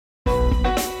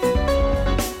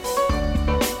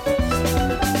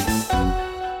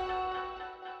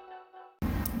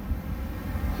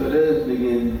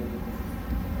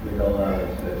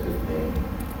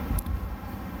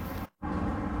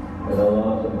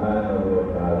subhanahu wa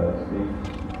ta'ala speaks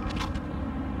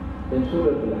in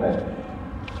Surah Al-Hajj,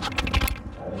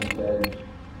 and He says,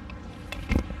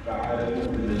 فَعَلَمُوا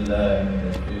بِاللَّهِ مِنَ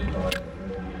الشَّيْطَانِ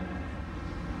الرَّجِيمِ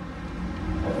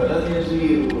أَفَلَمْ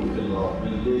يَسِيرُوا فِي الْأَرْضِ.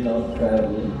 Will they not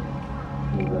travel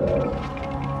to the earth?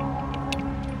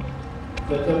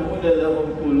 فَتَكُونَ لَهُمْ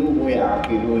قُلُوبٌ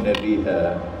يَعْقِلُونَ بِهَا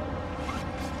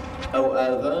أَوْ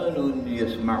آذَانٌ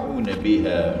يَسْمَعُونَ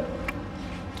بِهَا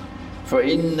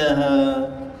فإنها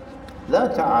لا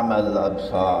تعمى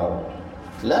الأبصار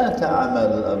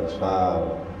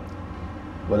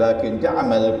ولكن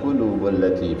تعمى القلوب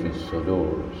التي في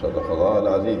الصدور. صدق الله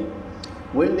العظيم.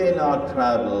 Will they not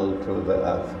travel through the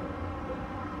earth?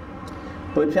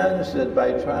 Perchance that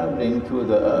by traveling through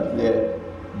the earth, their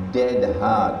dead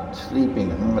heart,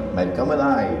 sleeping heart might come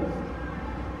alive.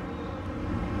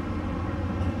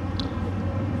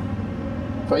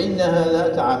 فإنها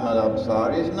لا تعمى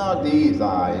الأبصار. It's not these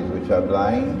eyes which are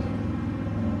blind.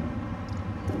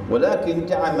 ولكن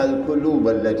تعمى القلوب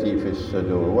التي في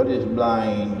الصدور. What is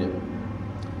blind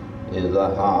is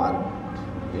the heart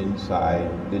inside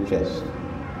the chest.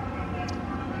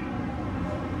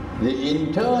 The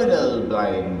internal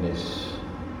blindness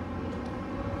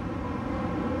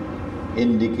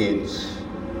indicates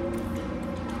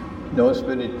no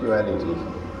spirituality.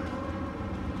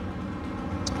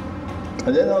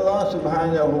 And then Allah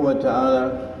subhanahu wa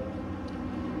ta'ala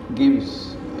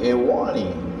gives a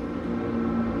warning.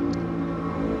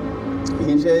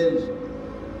 He says,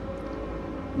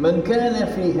 مَنْ كَانَ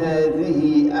فِي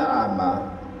هَذِهِ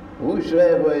أَعْمَى.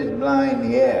 Whosoever is blind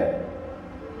here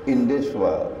in this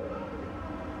world,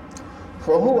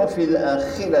 فَهُوَ فِي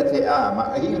الْآخِرَةِ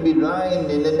أَعْمَى. He'll be blind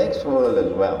in the next world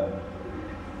as well.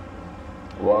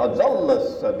 وَأَضَلَّ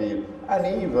السَّبِيلِ. And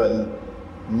even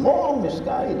more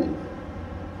misguided.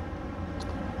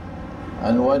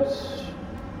 And what's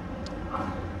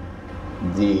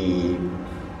the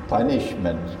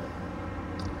punishment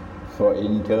for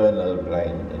internal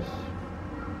blindness?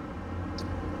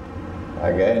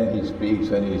 Again he speaks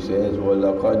and he says,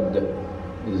 وَلَقَدْ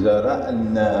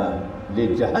زَرَأْنَا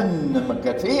لِجَهَنَّمَ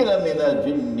كَثِيرًا مِنَ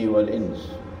الْجِنِّ وَالْإِنسِ.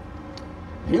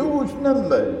 Huge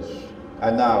numbers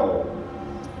are now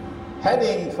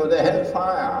heading for the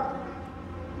hellfire.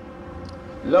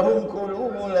 لهم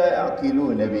قلوب لا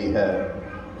يعقلون بها.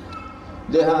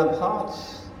 They have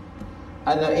hearts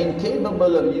and are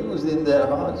incapable of using their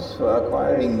hearts for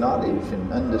acquiring knowledge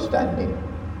and understanding.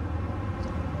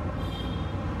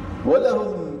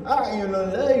 وَلَهُمْ أَعْيُنٌ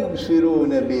لَا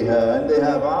يُبْصِرُونَ بِهَا. And they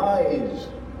have eyes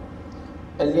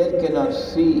and yet cannot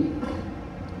see.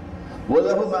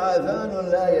 وَلَهُمْ آذَانٌ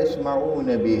لَا يَسْمَعُونَ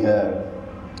بِهَا.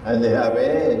 And they have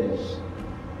ears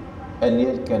and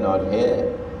yet cannot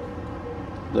hear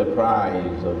the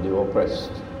cries of the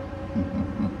oppressed.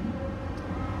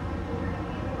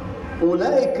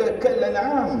 أُولَئِكَ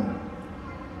كَالْأَنْعَامِ.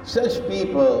 Such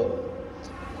people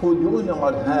who do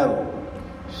not have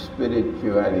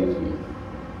spirituality,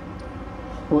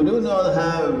 who do not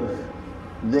have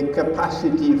the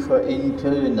capacity for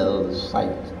internal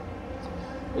sight,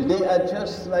 they are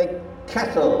just like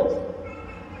cattle.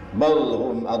 بَلْ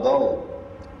هُمْ أَضَلُّ.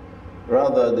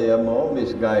 Rather, they are more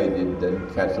misguided than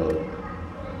cattle.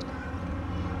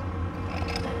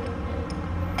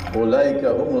 أُولَئِكَ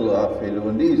هُمُ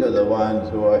الْغَافِلُونَ. These are the ones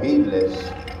who are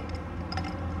heedless.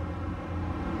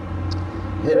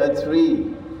 Here are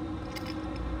three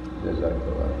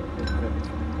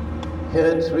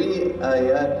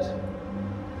ayat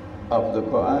of the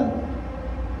Quran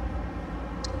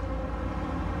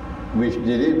which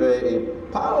deliver a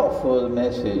powerful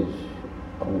message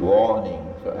of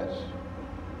warning to us.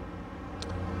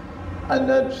 And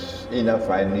that's enough,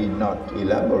 I need not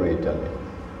elaborate on it.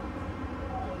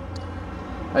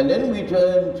 And then we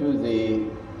turn to the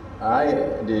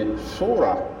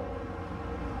surah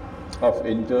of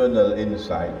internal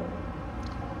insight.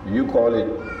 You call it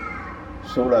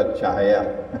Surah Chahya,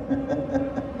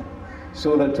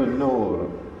 Surah An-Nur.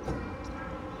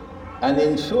 And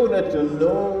in Surah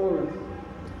An-Nur,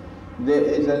 there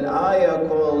is an ayah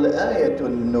called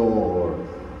Ayatun Nur.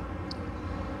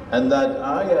 And that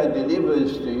ayah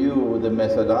delivers to you the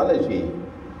methodology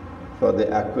for the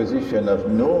acquisition of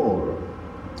Nur.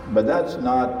 But that's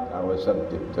not our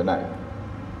subject tonight.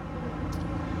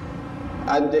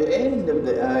 At the end of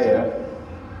the ayah,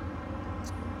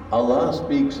 Allah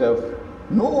speaks of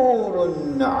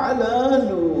Nurun ala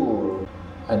Nur.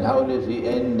 And how does he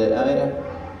end the ayah?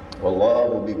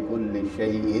 Wallahu bi kulli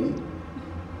shay'in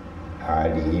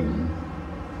alim.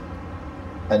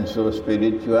 And so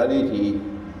spirituality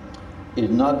is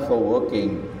not for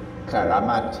working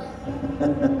karamat,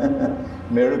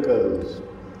 miracles.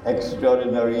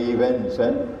 extraordinary events.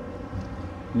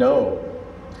 No.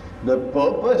 The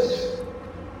purpose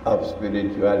of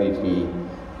spirituality,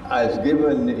 as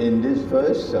given in this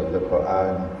verse of the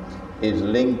Quran, is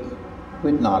linked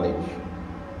with knowledge,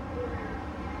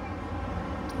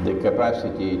 the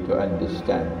capacity to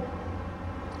understand.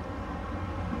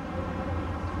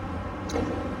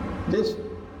 This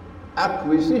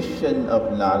acquisition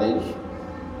of knowledge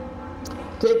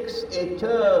takes a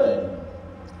turn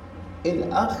in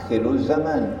Akhiru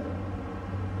Zaman.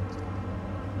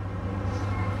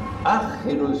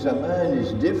 Akhiru Zaman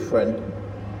is different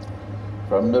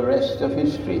from the rest of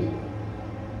history,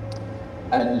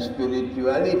 and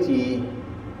spirituality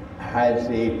has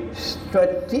a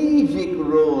strategic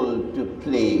role to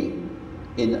play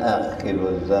in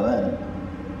Akhiru Zaman.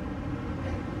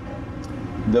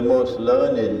 The most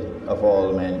learned of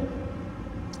all men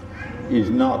is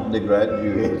not the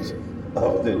graduate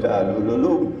of the Darul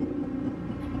Uloom.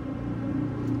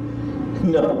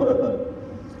 No.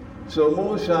 So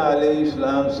Musa alayhi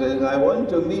salam says, I want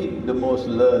to meet the most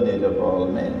learned of all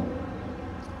men.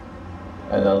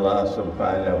 And Allah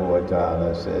subhanahu wa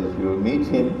ta'ala says, you'll meet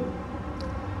him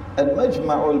at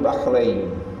Majma'ul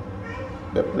Bahrain,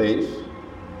 the place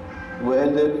where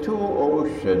the two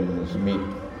oceans meet.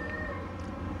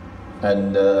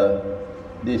 And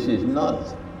this is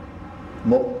not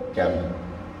muhkam,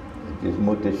 it is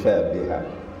mutashabiha.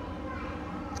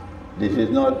 This is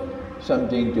not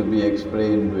something to be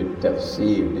explained with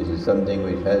tafsir. This is something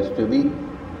which has to be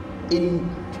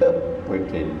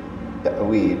interpreted,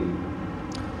 ta'wil.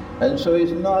 And so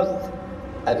it's not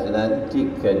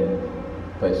Atlantic and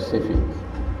Pacific.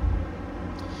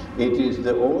 It is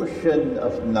the ocean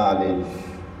of knowledge,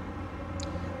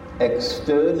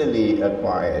 externally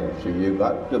acquired. So you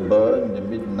got to burn the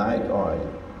midnight oil.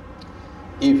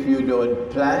 If you don't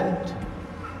plant,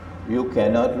 you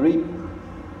cannot reap.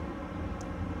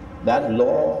 That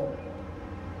law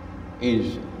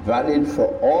is valid for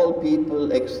all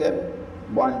people except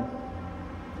one.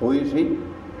 Who is he?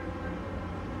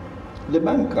 The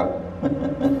banker.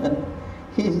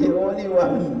 He's the only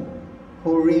one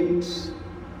who reaps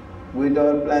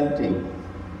without planting.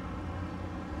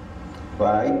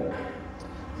 Why?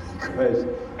 Because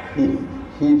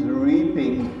he's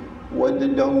reaping what the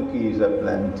donkeys are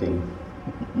planting.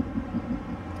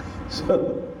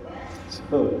 So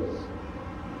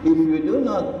if you do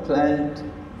not plant,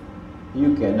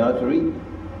 you cannot reap.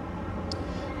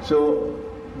 So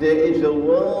there is a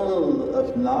world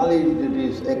of knowledge that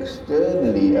is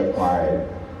externally acquired.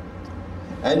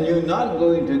 And you're not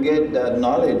going to get that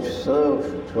knowledge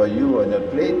served for you on a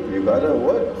plate. You got to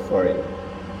work for it.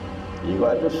 You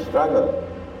got to struggle.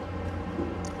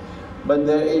 But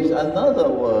there is another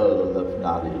world of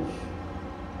knowledge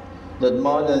that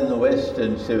modern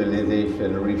Western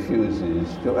civilization refuses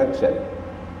to accept.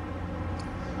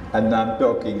 And I'm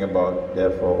talking about,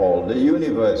 therefore, all the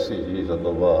universities of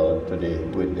the world today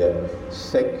with their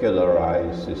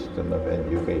secularized system of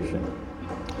education.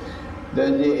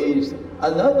 That there is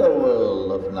another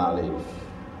world of knowledge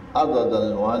other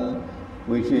than one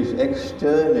which is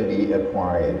externally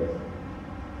acquired.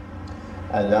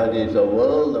 And that is a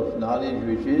world of knowledge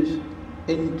which is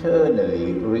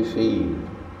internally received.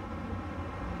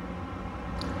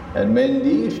 And when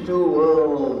these two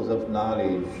worlds of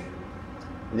knowledge,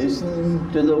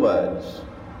 listen to the words,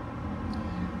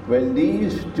 when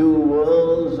these two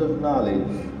worlds of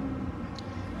knowledge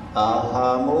are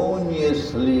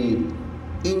harmoniously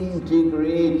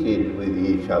integrated with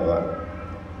each other,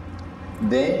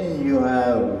 then you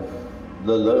have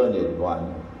the learned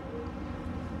one,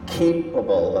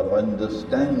 capable of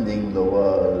understanding the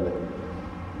world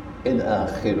in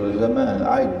Akhiru Zaman.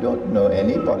 I don't know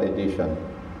any politician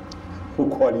who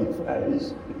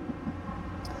qualifies.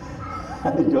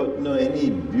 I don't know any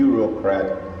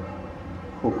bureaucrat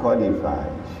who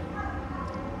qualifies.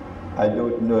 I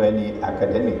don't know any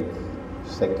academic,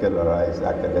 secularized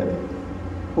academic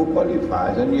who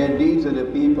qualifies. And yet these are the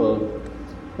people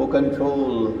who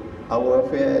control our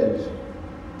affairs.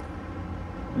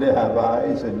 They have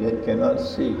eyes and yet cannot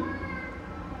see.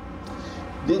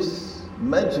 This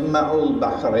Majma'ul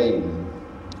Bahrain,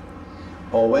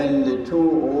 or when the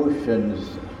two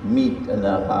oceans meet and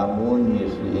are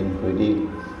harmoniously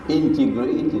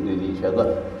integrated with each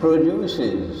other,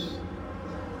 produces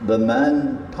the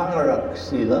man par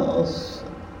excellence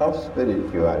of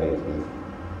spirituality.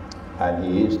 And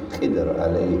he is Khidr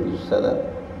alayhi salam.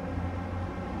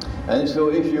 And so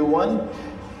if you want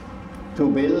to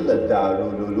build a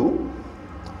Darul Uloom,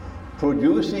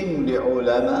 producing the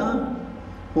ulama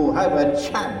who have a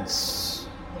chance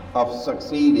of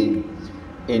succeeding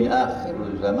in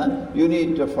Akhir Zaman, you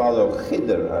need to follow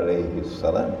Khidr alayhi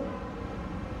salam.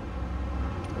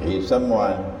 He's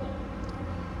someone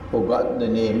who got the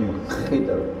name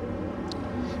Khidr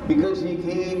because he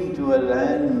came to a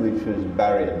land which was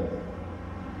barren.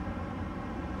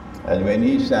 And when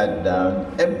he sat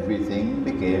down, everything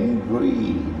became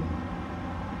green.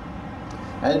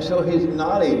 And so his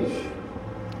knowledge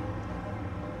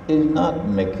is not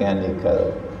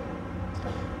mechanical,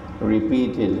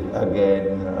 repeated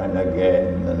again and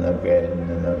again and again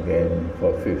and again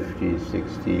for 50,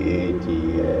 60, 80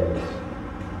 years.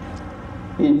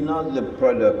 He's not the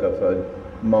product of a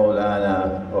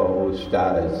Maulana or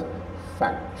Ustaz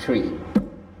factory.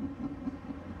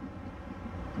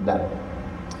 That.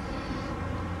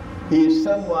 He is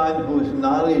someone whose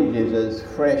knowledge is as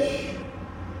fresh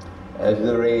as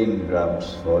the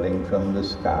raindrops falling from the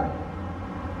sky.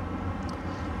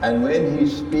 And when he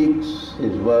speaks,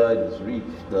 his words reach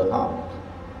the heart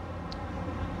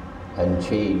and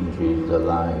changes the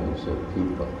lives of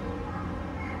people.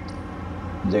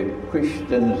 The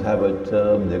Christians have a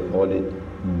term, they call it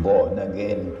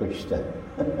born-again Christian.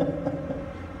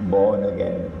 Born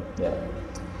again, yeah.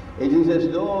 It is as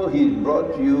though he's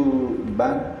brought you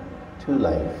back to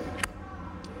life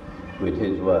with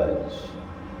his words,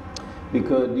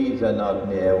 because these are not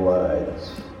mere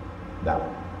words. Now,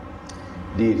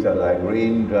 these are like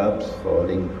raindrops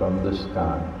falling from the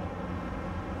sky.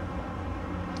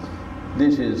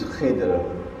 This is Khidr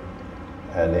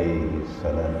alayhi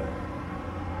salam.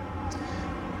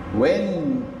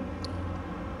 When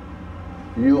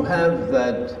you have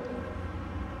that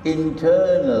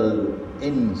internal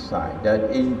insight,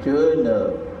 that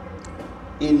internal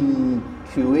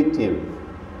intuitive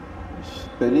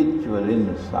spiritual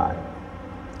insight,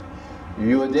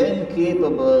 you are then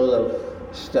capable of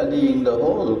studying the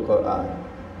whole Quran.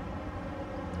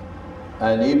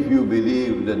 And if you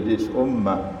believe that this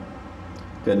ummah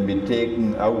can be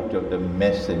taken out of the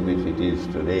mess in which it is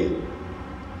today,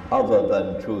 other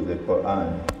than through the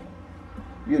Quran,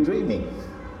 you're dreaming.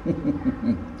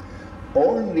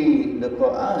 Only the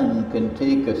Quran can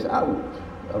take us out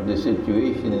of the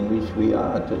situation in which we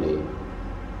are today.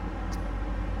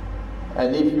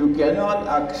 And if you cannot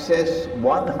access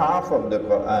one half of the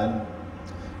Quran,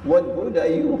 what good are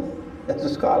you as a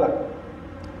scholar?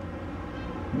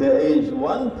 There is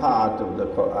one part of the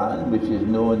Quran which is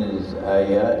known as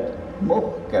ayat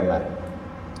muhkamat,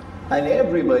 and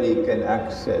everybody can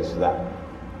access that,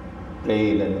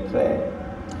 plain and clear.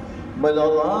 But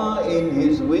Allah in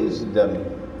His wisdom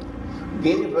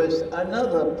gave us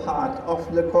another part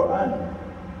of the Quran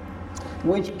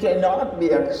which cannot be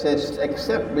accessed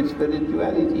except with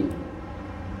spirituality.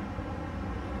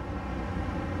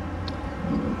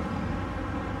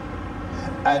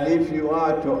 And if you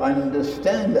are to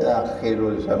understand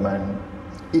Akhirul Zaman,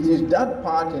 it is that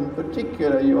part in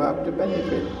particular you have to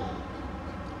benefit.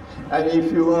 And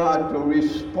if you are to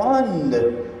respond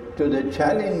to the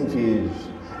challenges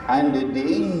and the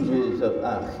dangers of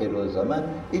Akhirul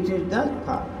Zaman, it is that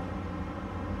part.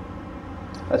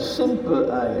 A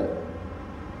simple ayah.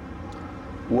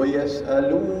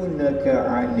 وَيَسْأَلُونَكَ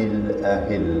عَنِ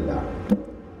الْأَهِلَّةِ.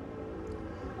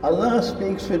 Allah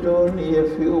speaks with only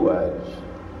a few words.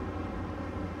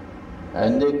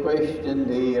 And they question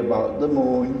thee about the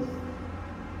moon.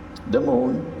 The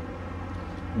moon,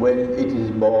 when it is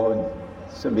born,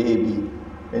 it's a baby,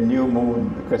 a new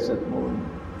moon, the crescent moon.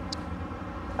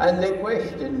 And they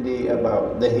question thee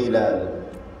about the hilal.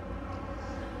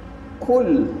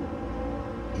 قُلْ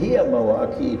هِيَ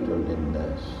مَوَاقِيتُ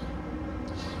لِلنَّاسِ.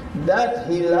 That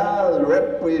hilal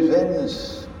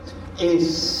represents a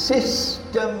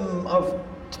system of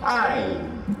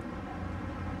time,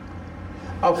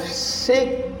 of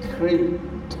sacred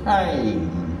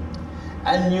time,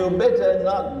 and you better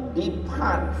not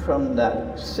depart from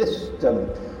that system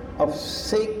of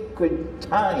sacred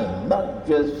time, not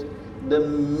just the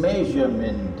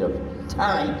measurement of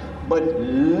time, but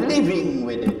living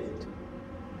with it.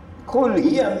 قُلْ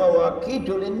هِيَ مَوَاقِيتُ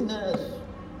لِلنَّاسِ.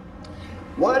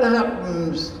 What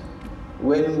happens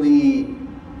when we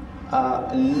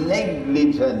are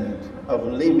negligent of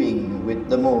living with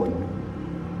the moon?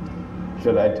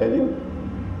 Shall I tell you?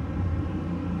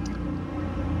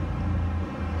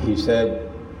 He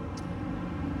said,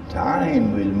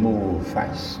 time will move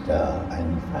faster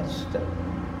and faster,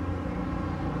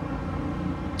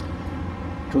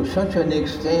 to such an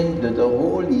extent that the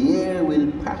whole year will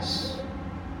pass,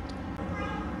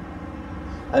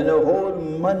 and a whole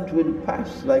month will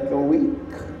pass like a week,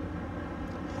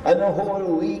 and a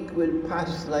whole week will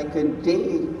pass like a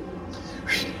day,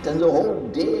 and the whole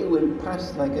day will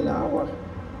pass like an hour.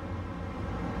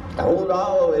 A whole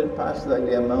hour will pass like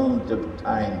the amount of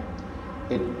time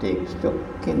it takes to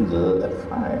kindle a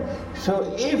fire.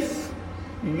 So if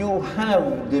you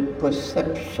have the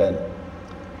perception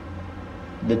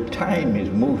the time is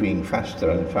moving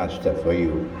faster and faster for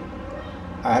you,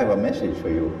 I have a message for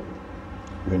you.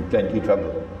 You're in plenty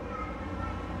trouble.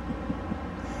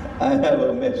 I have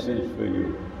a message for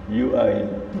you. You are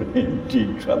in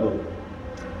plenty trouble.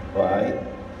 Why?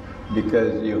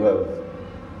 Because you have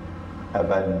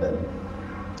abandoned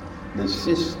the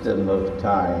system of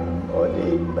time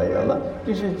ordained by Allah.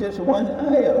 This is just one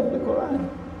ayah of the Quran.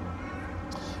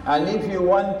 And if you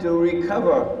want to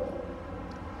recover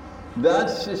that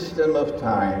system of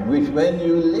time, which when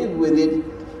you live with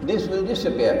it, this will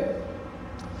disappear.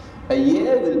 A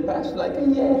year will pass like a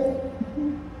year,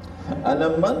 and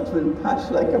a month will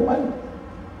pass like a month,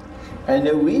 and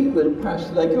a week will pass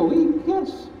like a week.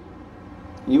 Yes,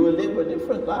 you will live a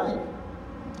different life.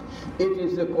 It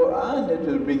is the Quran that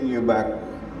will bring you back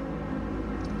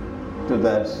to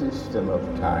that system of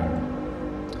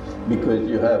time, because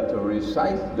you have to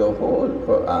recite the whole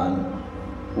Quran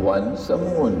once a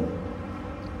moon.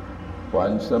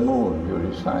 Once a moon you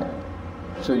recite.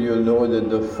 So you'll know that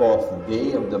the 4th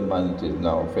day of the month is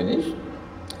now finished,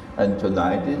 and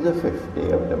tonight is the 5th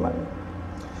day of the month.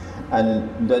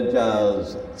 And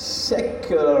Dajjal's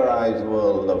secularized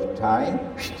world of time,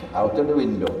 out of the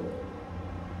window.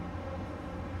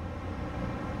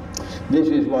 This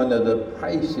is one of the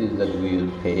prices that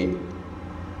we'll pay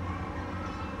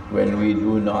when we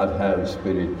do not have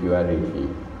spirituality.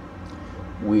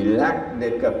 We lack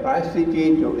the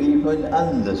capacity to even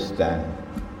understand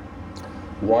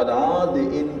what are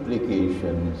the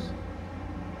implications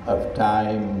of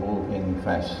time moving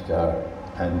faster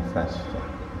and faster.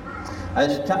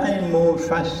 As time moves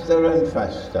faster and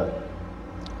faster,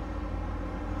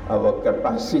 our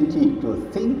capacity to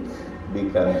think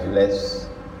becomes less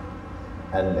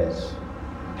and less.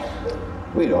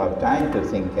 We don't have time to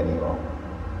think anymore.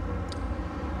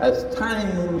 As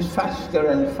time moves faster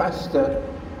and faster,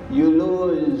 you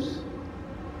lose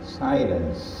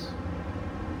silence.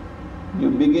 You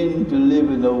begin to live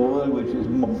in a world which is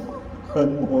more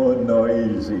and more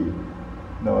noisy,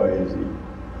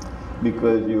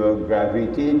 because you are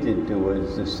gravitated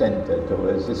towards the center,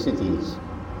 towards the cities.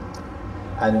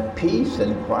 And peace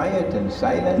and quiet and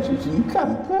silence is in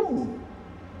Kampung,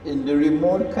 in the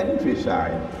remote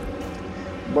countryside.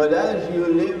 But as you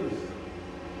live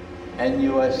and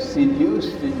you are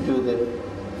seduced into the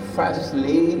fast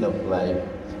lane of life,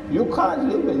 you can't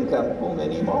live in Kampung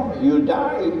anymore. You'll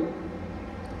die.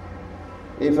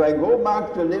 If I go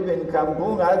back to live in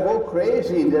Kampung, I'll go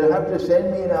crazy. They'll have to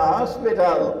send me in a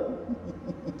hospital.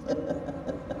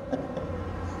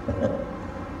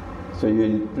 So you're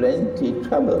in plenty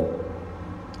trouble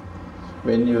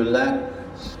when you lack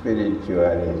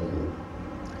spirituality.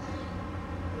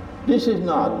 This is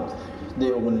not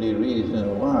the only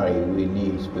reason why we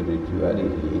need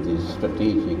spirituality. It is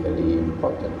strategically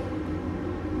important.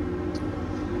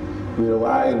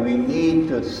 Why we need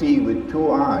to see with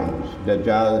 2 eyes.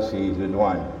 Dajjal sees with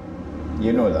 1.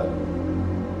 You know that.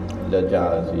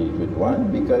 Dajjal sees with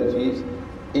 1 because he's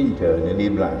internally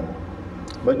blind.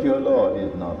 But your Lord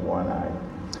is not 1 eye.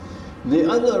 The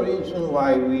other reason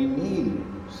why we need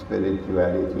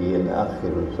spirituality in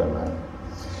Akhirul Zaman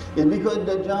is because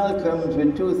Dajjal comes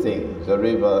with 2 things, a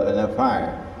river and a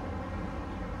fire.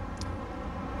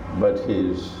 But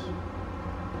his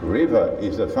river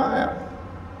is a fire,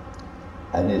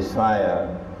 and his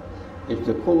fire is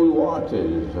the cool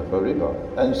waters of a river.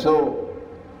 And so,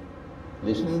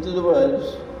 listen to the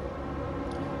words,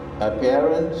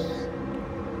 appearance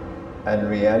and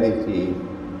reality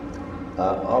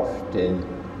are often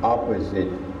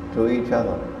opposite to each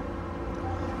other.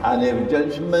 And if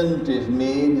judgment is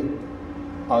made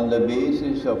on the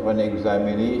basis of an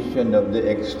examination of the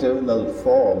external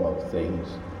form of things,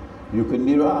 you can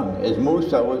be wrong, as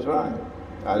Musa was wrong,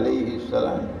 alayhi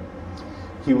salam.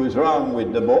 He was wrong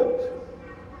with the boat,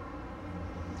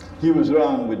 he was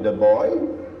wrong with the boy,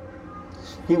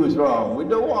 he was wrong with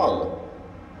the wall.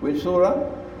 Which surah?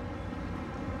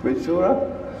 Which surah?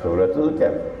 Surah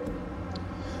Al-Kahf.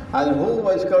 And who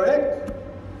was correct?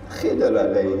 Khidr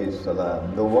alayhi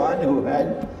salam, the one who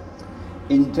had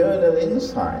internal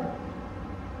insight.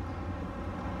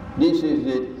 This is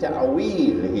the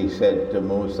ta'wil, he said to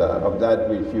Musa, of that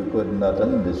which you could not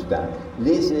understand.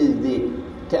 This is the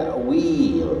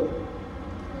ta'wil.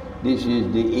 This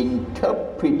is the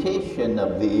interpretation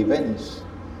of the events.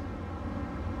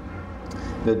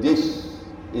 That this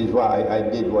is why I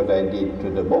did what I did to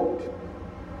the boat.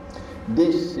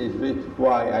 This is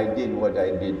why I did what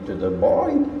I did to the boy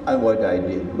and what I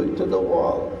did to the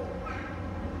wall.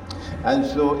 And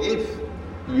so if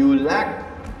you lack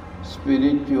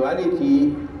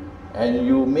spirituality and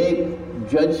you make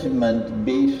judgment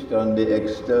based on the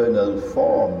external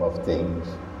form of things,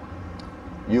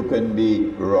 you can be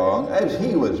wrong, as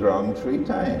he was wrong 3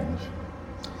 times.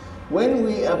 When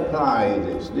we apply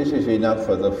this is enough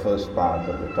for the first part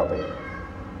of the topic.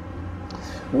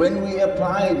 When we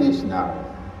apply this now,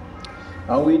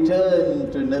 and we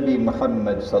turn to Nabi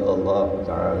Muhammad sallallahu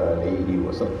alayhi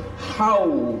wa sallam,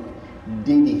 how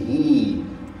did he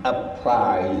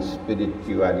apply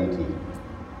spirituality?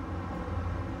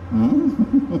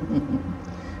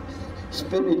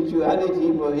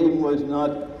 Spirituality for him was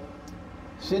not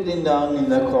sitting down in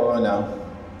the corner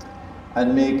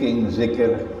and making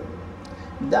zikr.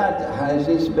 That has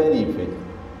its benefit,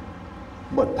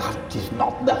 but that is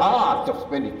not the heart of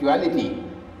spirituality.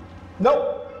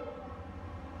 No,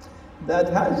 that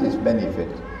has its benefit,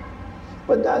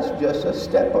 but that's just a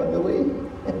step on the way.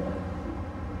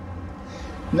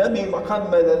 Nabi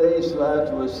Muhammad alayhi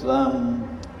salatu wasalam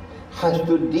has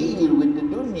to deal with the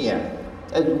dunya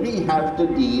as we have to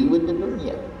deal with the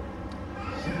dunya.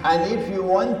 And if you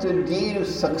want to deal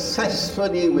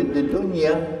successfully with the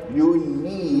dunya, you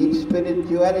need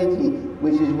spirituality,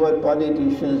 which is what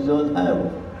politicians don't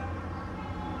have.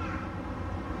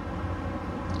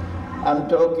 I'm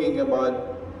talking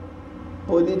about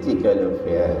political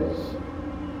affairs,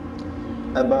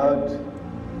 about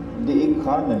the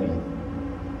economy,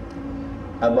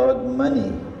 about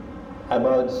money,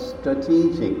 about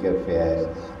strategic affairs,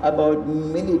 about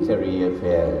military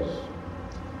affairs.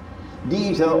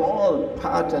 These are all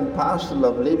part and parcel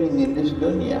of living in this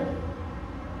dunya.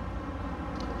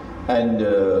 And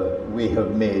we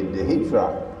have made the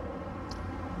hijrah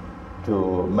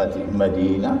to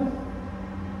Medina,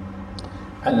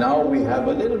 and now we have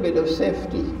a little bit of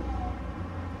safety.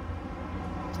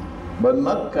 But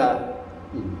Makkah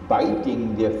is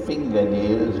biting their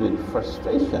fingernails with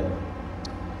frustration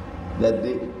that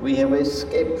we have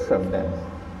escaped from them.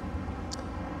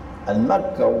 And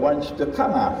Makkah wants to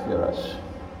come after us.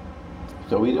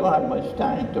 So we don't have much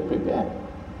time to prepare.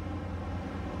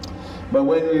 But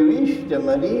when we reached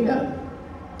Medina,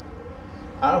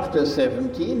 after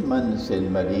 17 months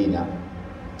in Medina,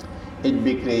 it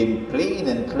became plain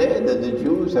and clear that the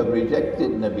Jews have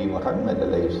rejected Nabi Muhammad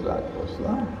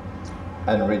ﷺ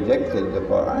and rejected the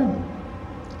Quran,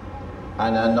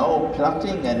 and are now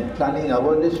plotting and planning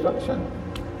our destruction.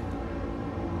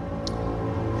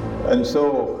 And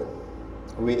so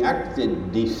we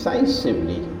acted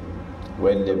decisively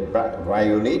when they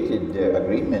violated their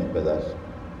agreement with us.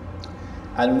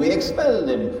 And we expelled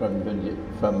them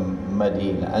from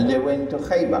Medina, and they went to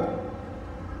Khaybar.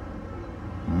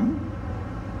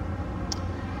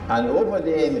 And over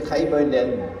there in Khaybar,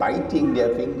 they're biting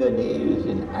their fingernails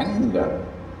in anger.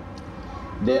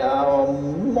 They are our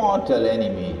mortal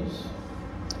enemies.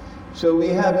 So we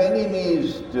have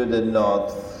enemies to the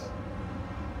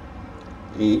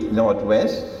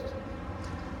northwest,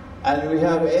 and we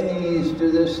have enemies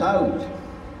to the south,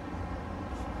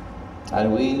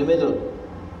 and we in the middle.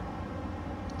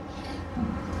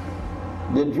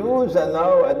 The Jews are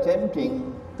now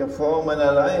attempting to form an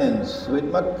alliance with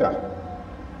Mecca.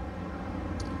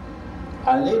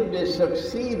 And if they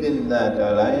succeed in that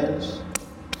alliance,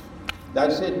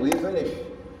 that's it, we're finished.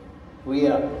 We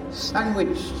are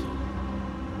sandwiched.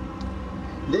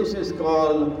 This is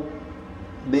called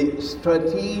the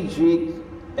strategic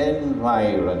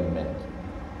environment.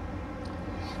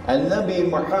 And Nabi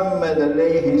Muhammad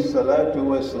alayhi salatu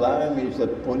wasalam is a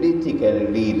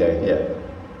political leader here.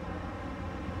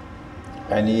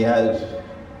 And he has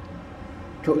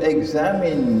to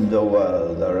examine the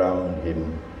world around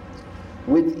him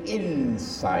with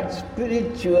insight,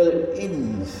 spiritual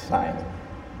insight.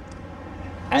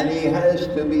 And he has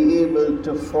to be able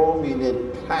to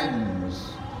formulate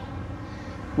plans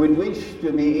with which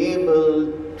to be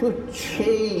able to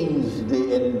change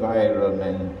the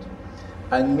environment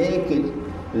and make it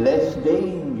less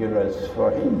dangerous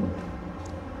for him.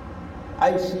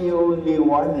 I see only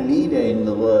one leader in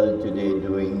the world today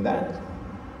doing that.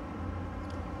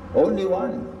 Only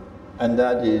one. And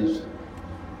that is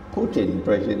Putin,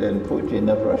 President Putin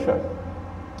of Russia.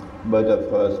 But of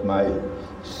course my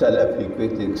Salafi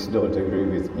critics don't agree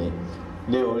with me.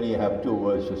 They only have two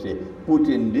words to say,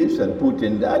 Putin this and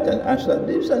Putin that, and Assad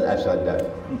this and Assad that.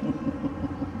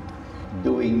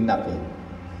 Doing nothing.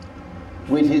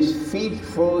 With his feet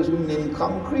frozen in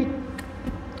concrete.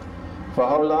 For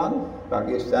how long?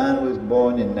 Pakistan was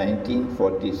born in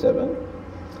 1947.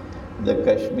 The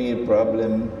Kashmir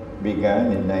problem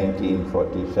began in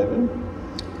 1947.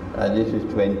 And this is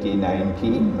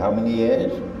 2019. How many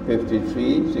years?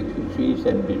 53, 63,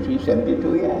 73,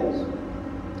 72 years.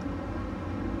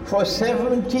 For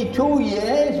 72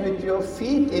 years with your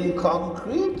feet in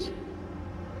concrete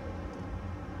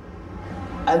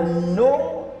and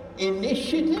no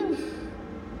initiative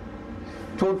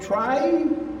to try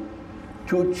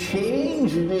to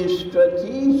change the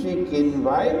strategic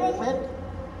environment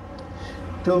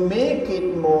to make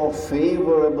it more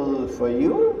favorable for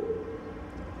you,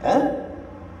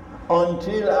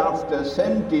 until after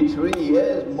 73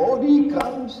 years Modi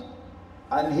comes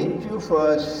and hits you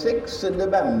for a 6 in the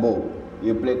bamboo.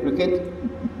 You play cricket?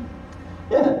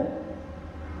 Yeah.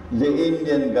 The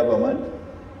Indian government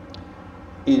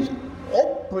is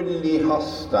openly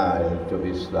hostile to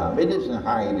Islam. It doesn't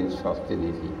hide its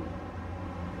hostility.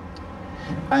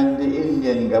 And the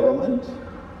Indian government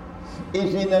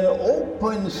is in an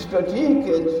open strategic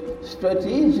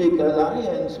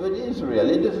alliance with Israel.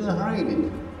 It doesn't hide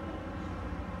it.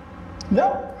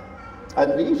 No.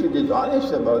 At least it is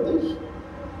honest about this.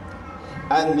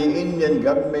 And the Indian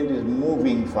government is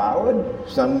moving forward.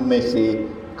 Some may say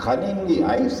cunningly,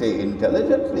 I say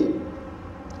intelligently.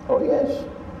 Oh yes,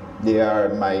 they are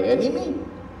my enemy,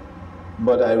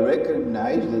 but I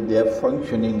recognize that they are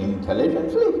functioning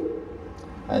intelligently.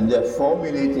 And they're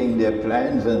formulating their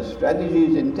plans and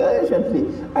strategies intelligently,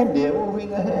 and they're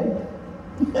moving ahead.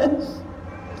 Yes.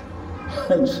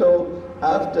 And so,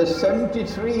 after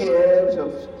 73 years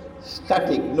of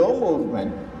static, no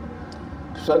movement,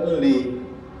 suddenly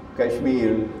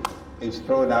Kashmir is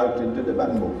thrown out into the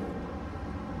bamboo.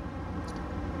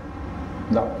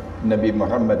 No, Nabi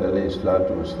Muhammad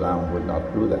ﷺ would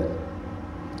not do that.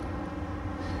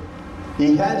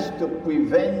 He has to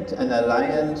prevent an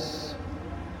alliance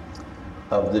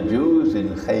of the Jews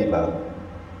in Khaybar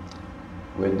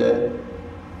with the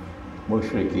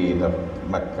mushrikeen of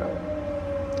Mecca.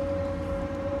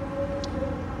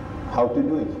 How to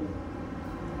do it?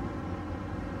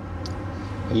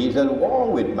 He's at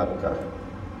war with Mecca,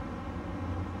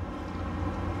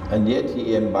 and yet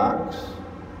he embarks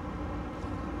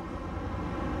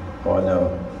on a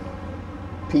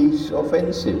peace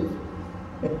offensive.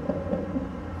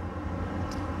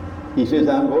 He says,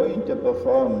 I'm going to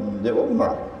perform the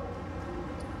Umrah.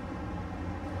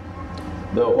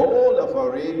 The whole of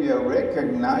Arabia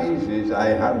recognizes I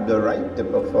have the right to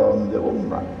perform the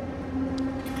Umrah.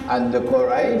 And the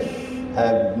Quraysh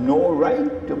have no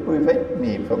right to prevent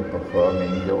me from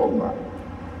performing the Umrah.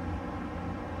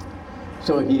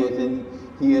 So he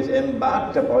has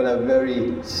embarked upon a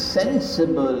very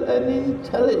sensible and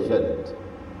intelligent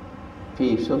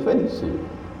peace offensive.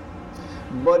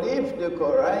 But if the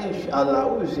Quraysh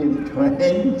allows him to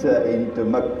enter into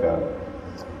Mecca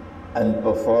and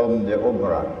perform the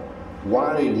Umrah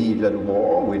while he's at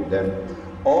war with them,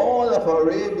 all of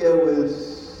Arabia will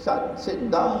sit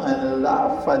down and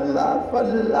laugh and laugh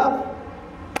and laugh.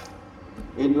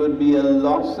 It would be a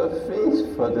loss of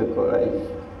faith for the Quraysh.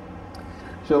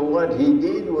 So what he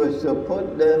did was to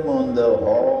put them on the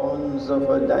horns of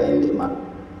a dilemma.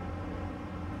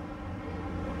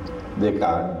 They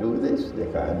can't do this, they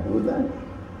can't do that.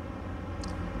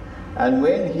 And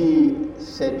when he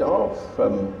set off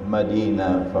from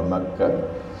Medina, from Mecca,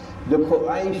 the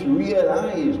Quraysh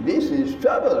realized this is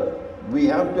trouble. We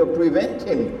have to prevent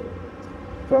him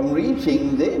from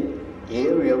reaching the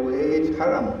area where it's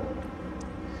haram.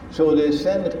 So they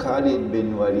sent Khalid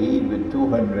bin Walid with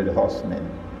 200 horsemen.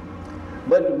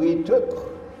 But we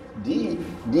took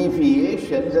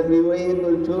deviations and we were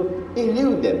able to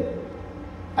elude them.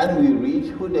 And we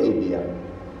reached Hudaybiyah.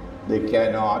 They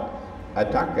cannot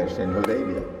attack us in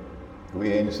Hudaybiyah.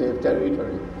 We are in safe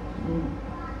territory.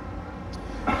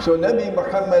 So Nabi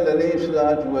Muhammad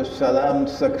ﷺ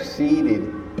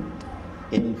succeeded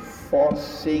in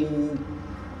forcing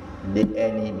the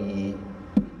enemy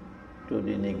to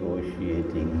the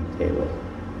negotiating table.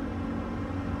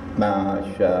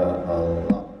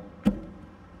 MashaAllah.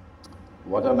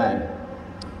 What a man.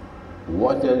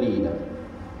 What a leader.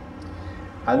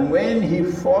 And when he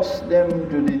forced them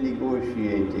to the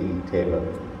negotiating table,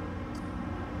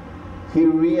 he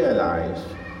realized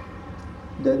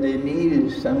that they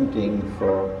needed something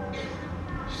for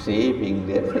saving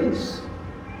their face.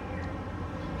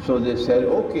 So they said,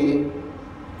 okay,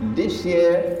 this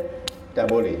year,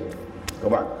 Taboli, go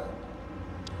back.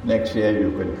 Next year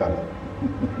you can come.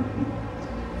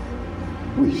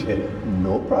 We said,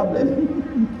 no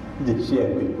problem. This year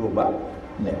we'll go back,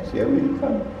 next year we'll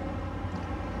come.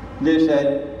 They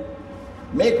said,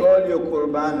 make all your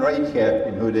Qurban right here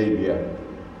in Hudaybiyah.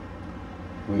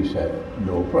 We said,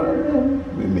 no problem,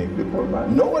 we make the Qurban.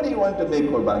 Nobody wanted to make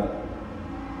Qurban,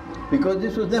 because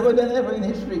this was never done ever in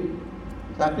history.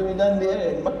 It had to be done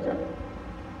there in Mecca.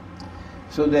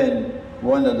 So then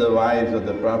one of the wives of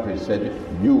the Prophet said,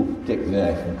 you take the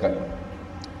knife and cut.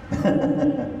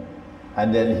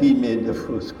 And then he made the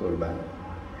first qurban.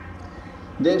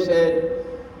 They said,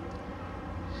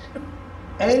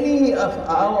 any of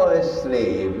our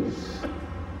slaves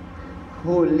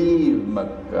who leave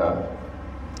Mecca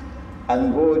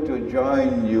and go to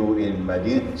join you in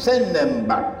Medina, send them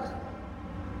back.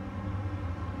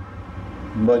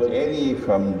 But any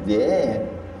from there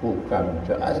who come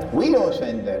to us, we don't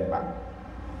send them back.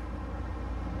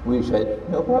 We said,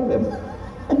 no problem.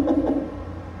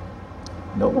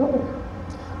 No problem.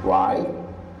 Why?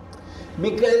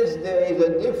 Because there is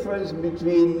a difference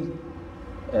between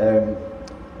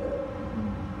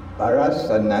baras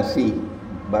and nasi.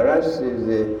 Baras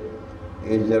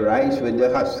is the rice with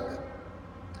the husk,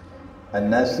 and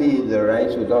nasi is the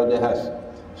rice without the husk.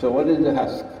 So what is the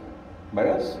husk?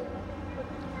 Baras?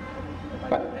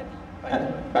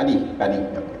 Paddy.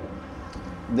 Okay.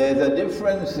 There's a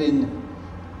difference in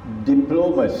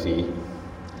diplomacy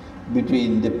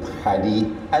between the paddy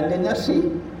and the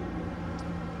nasi.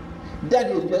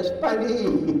 That is just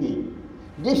paddy.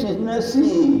 This is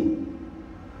nasi.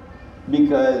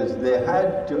 Because they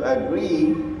had to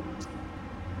agree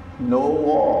no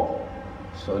war,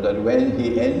 so that when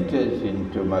he enters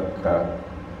into Mecca,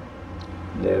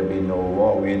 there will be no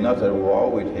war. We're not at war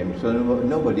with him, so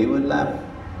nobody would laugh.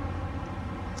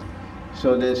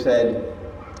 So they said,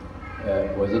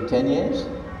 was it 10 years?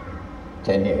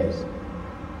 10 years.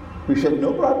 We said,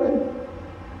 no problem.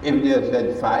 If they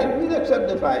said 5, we'll accept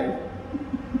the 5.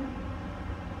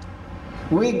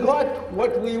 We got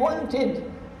what we wanted.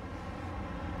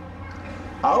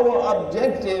 Our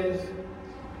objective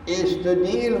is to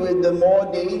deal with the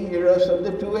more dangerous of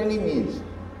the two enemies.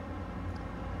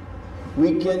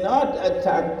 We cannot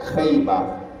attack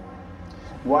Khaybar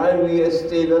while we are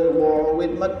still at war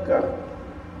with Mecca.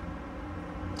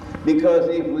 Because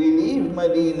if we leave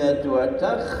Medina to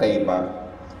attack Khaybar,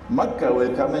 Mecca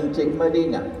will come and take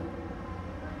Medina.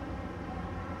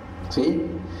 See?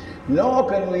 Nor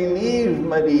can we leave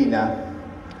Medina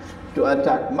to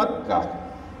attack Mecca,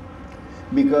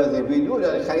 because if we do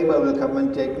that, Khaybar will come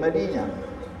and take Medina.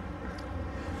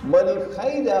 But if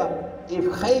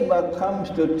Khaybar comes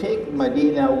to take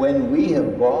Medina when we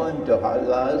have gone to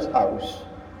Allah's house,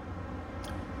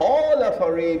 all of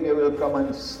Arabia will come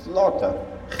and slaughter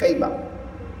Khaybar.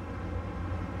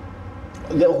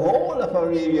 The whole of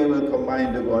Arabia will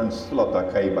combine to go and slaughter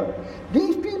Khaybar.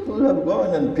 These people have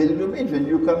gone on pilgrimage when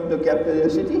you come to capture the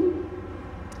city.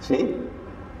 See?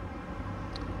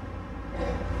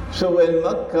 So when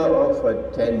Mecca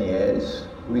offered 10 years,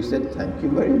 we said, thank you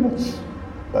very much.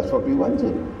 That's what we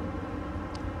wanted.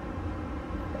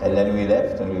 And then we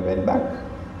left and we went back.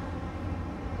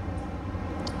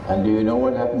 And do you know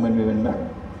what happened when we went back?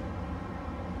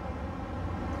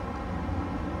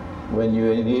 When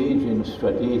you engage in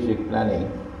strategic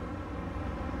planning,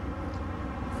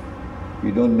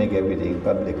 you don't make everything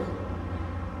public.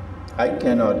 I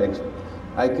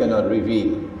cannot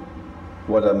reveal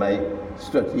what are my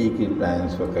strategic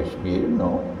plans for Kashmir.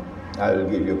 No. I will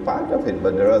give you part of it,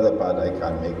 but the other part I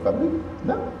can't make public.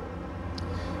 No.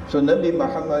 So Nabi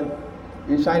Muhammad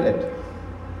is silent.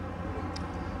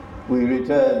 We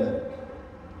return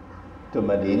to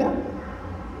Medina.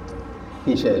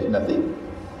 He says nothing.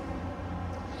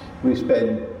 We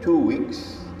spend 2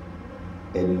 weeks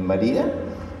in Medina.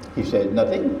 He says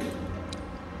nothing.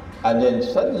 And then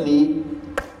suddenly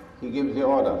he gives the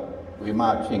order. We're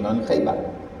marching on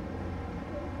Khaybar.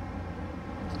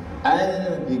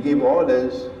 And he gave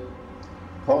orders,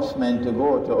 horsemen to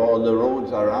go to all the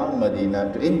roads around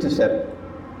Medina to intercept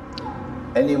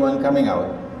anyone coming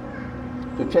out,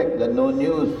 to check that no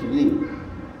news to leave.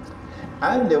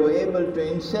 And they were able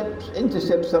to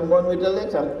intercept someone with a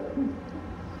letter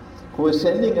who was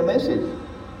sending a message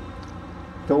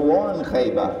to warn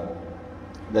Khaybar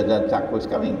that the attack was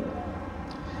coming.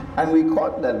 And we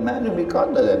caught that man and we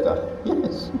caught the letter.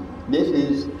 Yes, this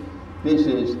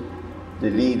is the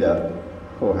leader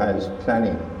who has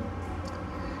planning.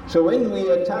 So when we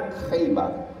attacked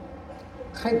Khaybar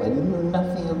knew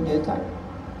nothing of the attack.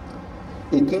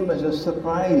 It came as a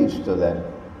surprise to them.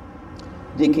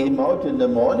 They came out in the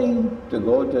morning to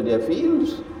go to their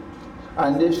fields,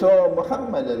 and they saw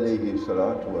Muhammad alayhi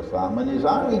salatu wasalam and his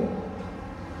army.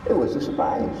 It was a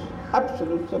surprise,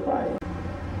 absolute surprise.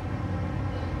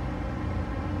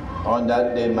 On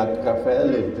that day Makkah fell,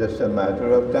 it's just a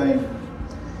matter of time.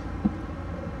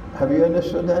 Have you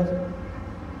understood that?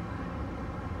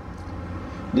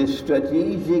 The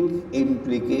strategic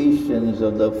implications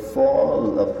of the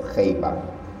fall of Khaybar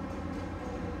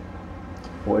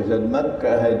was that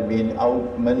Makkah had been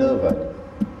outmaneuvered.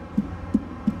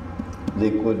 They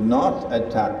could not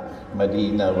attack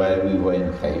Medina while we were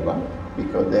in Khaybar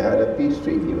because they had a peace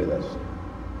treaty with us.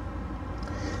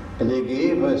 And they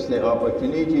gave us the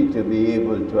opportunity to be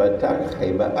able to attack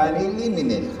Khaybar and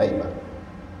eliminate Khaybar.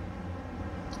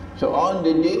 So on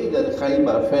the day that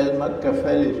Khaybar fell, Makkah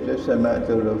fell, it's just a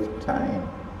matter of time.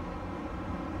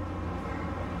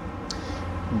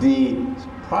 The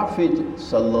Prophet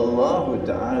sallallahu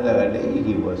ta'ala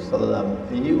alayhi wa sallam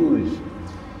used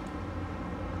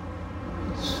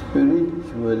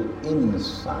spiritual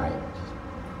insight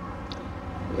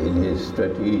in his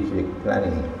strategic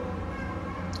planning.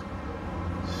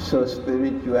 So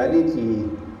spirituality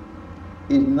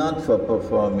is not for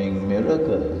performing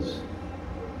miracles.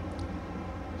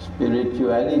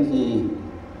 Spirituality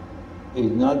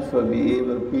is not for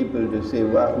people to say,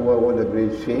 wow, what a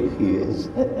great Sheikh he is.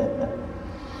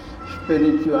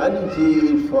 Spirituality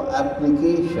is for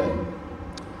application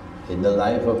in the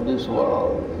life of this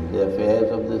world, in the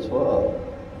affairs of this world.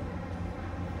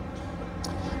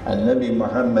 And Nabi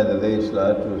Muhammad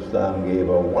ﷺ gave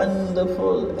a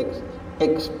wonderful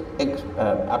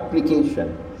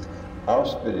application of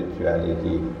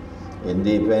spirituality in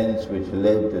the events which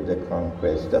led to the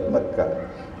conquest of Mecca.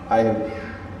 I have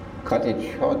cut it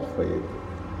short for you.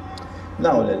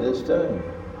 Now let us turn.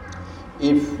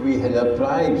 If we had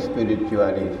applied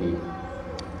spirituality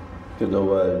to the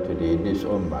world today, this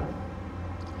ummah,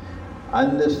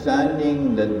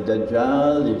 understanding that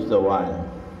Dajjal is the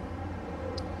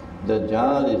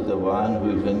one who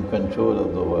is in control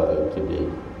of the world today,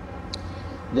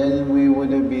 then we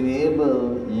would have been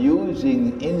able,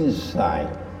 using insight,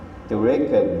 to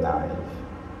recognize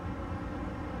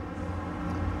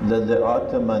that the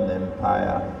Ottoman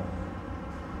Empire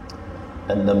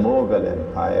and the Mughal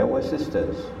Empire were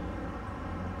sisters.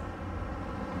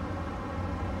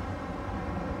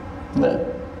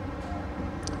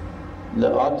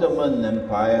 The Ottoman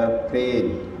Empire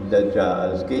played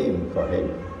Dajjal's game for him.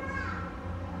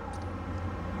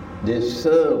 They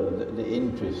served the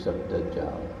interests of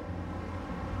Dajjal,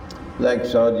 like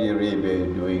Saudi Arabia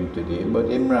is doing today, but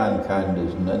Imran Khan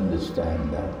doesn't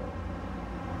understand that.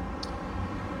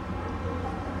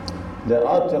 The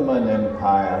Ottoman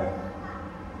Empire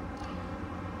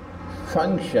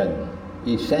functioned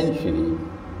essentially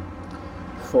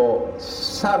for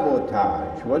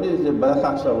sabotage. What is the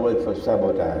Bahasa word for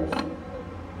sabotage?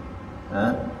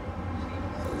 Huh?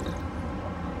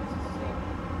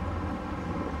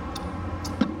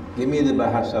 Give me the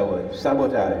Bahasa word.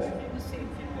 Sabotage.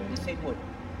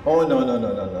 Oh,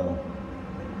 no.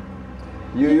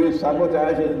 You use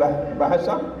sabotage in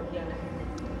Bahasa?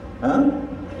 Huh?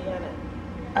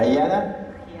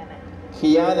 Ayana?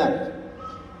 Khiyanat.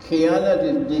 Khiyanat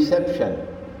is deception.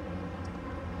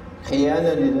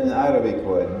 Khiyanat is an Arabic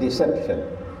word, deception.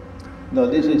 No,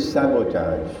 this is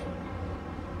sabotage.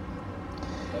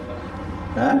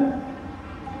 Huh?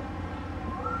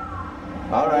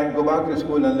 All right, go back to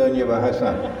school and learn your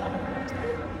Bahasa.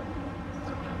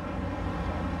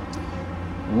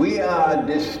 We are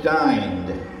destined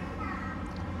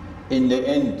in the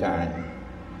end time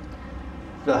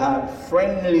to have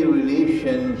friendly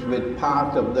relations with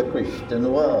part of the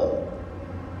Christian world,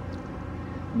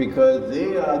 because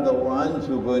they are the ones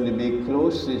who are going to be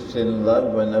closest in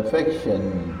love and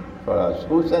affection for us.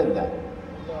 Who said that?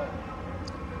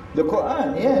 The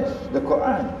Quran, yes, the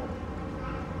Quran.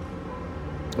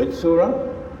 Which surah?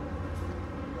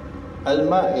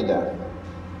 Al-Ma'idah.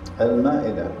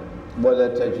 Al-Ma'idah.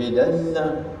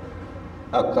 وَلَتَجِدَنَّ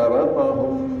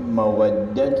أَقْرَبَهُمْ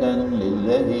مَوَدَّةً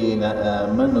لِلَّذِينَ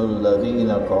آمَنُوا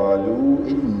الَّذِينَ قَالُوا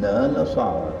إِنَّا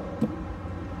نَصَارَى.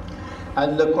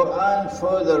 And the Quran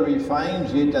further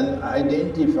refines it and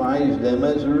identifies them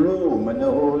as Rum, and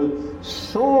the whole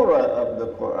surah of the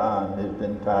Quran is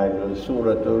entitled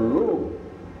Surah Al-Rum.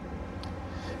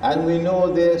 And we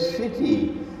know their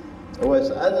city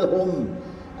was وَاسْأَلْهُمْ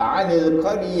عَنِ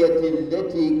الْقَرْيَةِ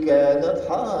الَّتِي كَانَتْ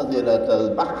حَاضِرَةَ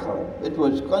الْبَحْرِ. It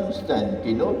was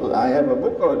Constantinople. I have a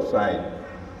book outside.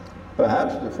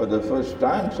 Perhaps for the first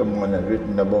time someone has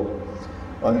written a book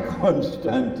on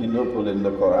Constantinople in the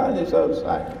Quran. It's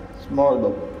outside, small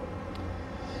book.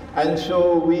 And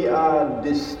so we are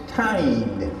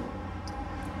destined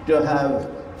to have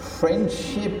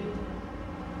friendship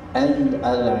and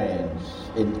alliance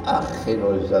in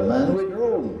Akhir Zaman with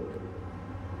Rome.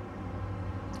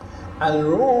 And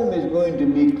Rome is going to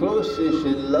be closest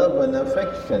in love and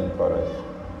affection for us.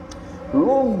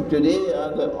 Rome today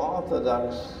are the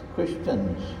Orthodox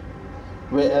Christians,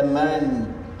 where a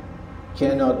man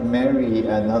cannot marry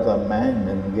another man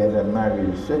and get a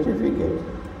marriage certificate.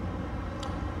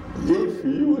 If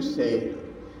you say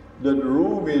that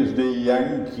Rome is the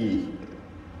Yankee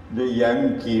the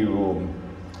Yankee room,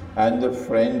 and the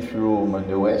French room, and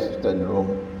the Western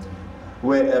room,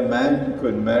 where a man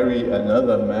could marry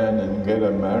another man and get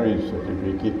a marriage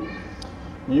certificate,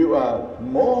 you are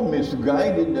more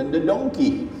misguided than the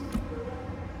donkey.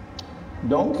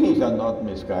 Donkeys are not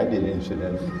misguided,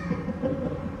 incidentally.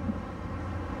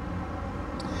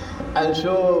 And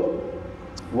so,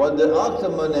 what the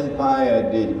Ottoman Empire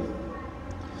did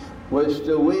was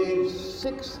to wage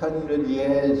 600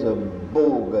 years of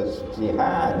bogus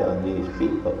jihad on these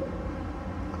people.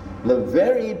 The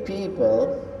very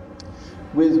people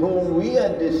with whom we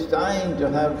are destined to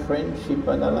have friendship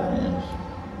and alliance.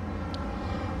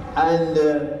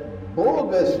 And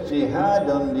bogus jihad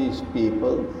on these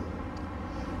people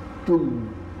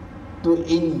to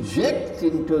inject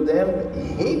into them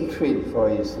hatred for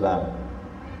Islam.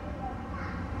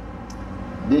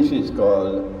 This is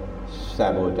called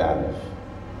sabotage.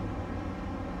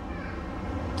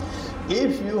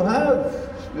 If you have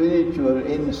spiritual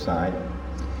insight,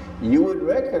 you would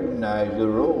recognize the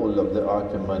role of the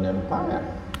Ottoman Empire,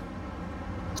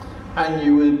 and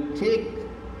you will take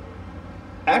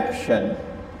action,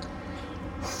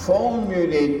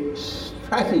 formulate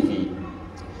strategy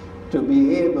to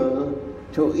be able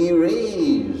to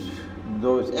erase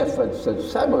those efforts at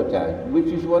sabotage, which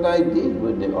is what I did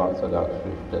with the Orthodox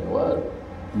Christian world.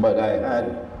 But I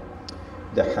had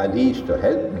the hadith to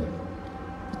help me,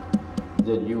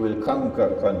 that you will conquer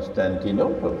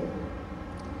Constantinople.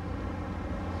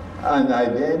 And I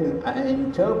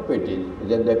interpreted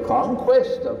that the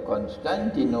conquest of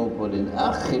Constantinople in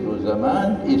Akhir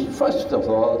Zaman is first of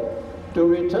all to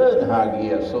return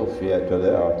Hagia Sophia to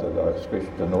the Orthodox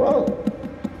Christian world.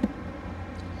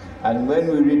 And when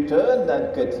we return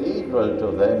that cathedral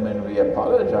to them and we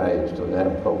apologize to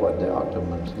them for what the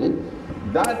Ottomans did,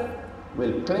 that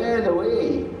will clear the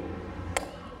way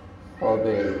for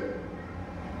the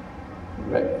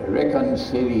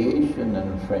reconciliation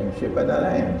and friendship and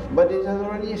alliance. But it has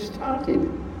already started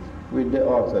with the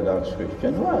Orthodox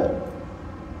Christian world.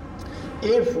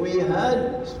 If we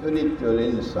had spiritual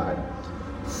insight,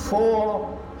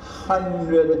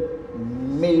 400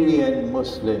 million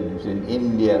Muslims in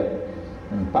India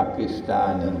and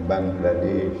Pakistan and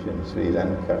Bangladesh and Sri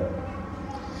Lanka,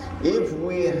 if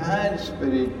we had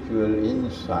spiritual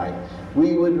insight,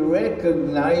 we would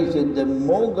recognize that the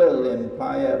Mughal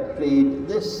Empire played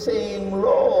the same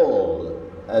role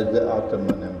as the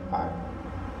Ottoman Empire.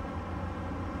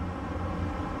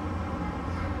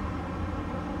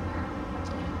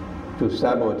 To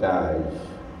sabotage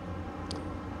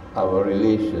our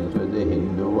relations with the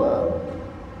Hindu world.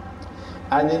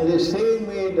 And in the same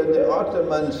way that the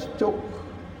Ottomans took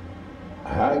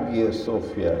Hagia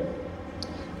Sophia,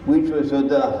 which was at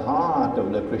the heart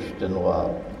of the Christian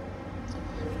world,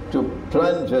 to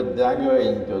plunge a dagger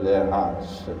into their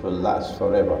hearts that will last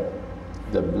forever.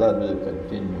 The blood will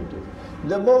continue to.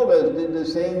 The Mughals did the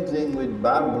same thing with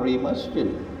Babri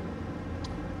Masjid.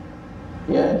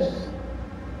 Yes,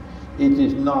 it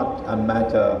is not a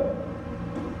matter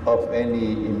of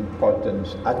any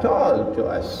importance at all to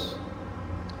us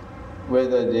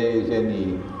whether there is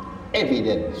any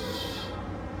evidence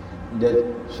that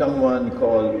someone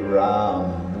called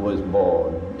Ram was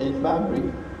born in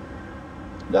Babri.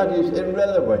 That is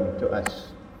irrelevant to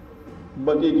us.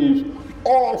 But it is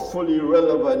awfully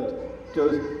relevant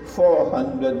to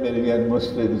 400 million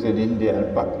Muslims in India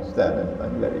and Pakistan and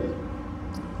Bangladesh.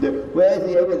 Where's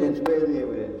the evidence? Where's the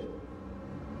evidence?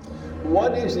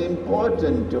 What is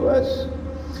important to us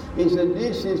is that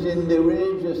this is in the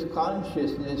religious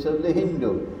consciousness of the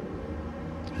Hindu.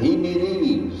 He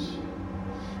believes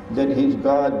that his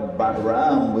god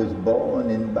Ram was born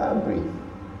in Babri.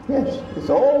 Yes, it's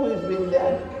always been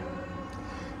that.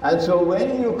 And so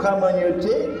when you come and you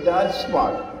take that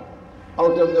spot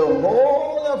out of the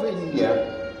whole of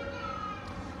India,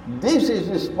 this is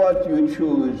the spot you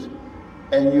choose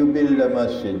and you build a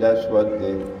masjid. That's what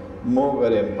the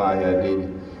Mughal Empire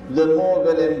did. The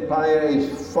Mughal Empire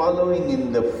is following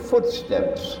in the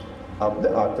footsteps of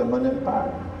the Ottoman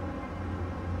Empire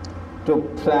to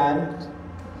plant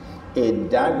a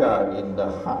dagger in the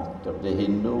heart of the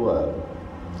Hindu world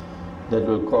that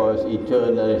will cause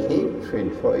eternal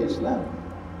hatred for Islam.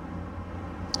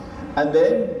 And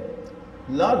then,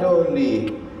 not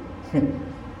only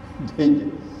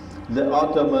did the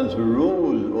Ottomans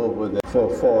rule over them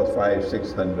for 400, 500,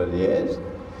 600 years,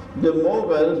 the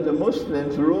Mughals, the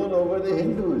Muslims, ruled over the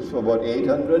Hindus for about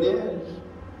 800 years.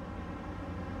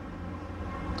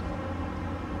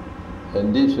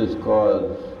 And this has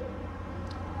caused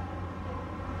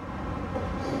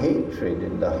hatred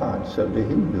in the hearts of the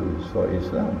Hindus for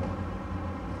Islam.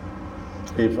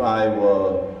 If I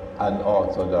were an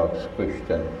Orthodox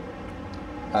Christian,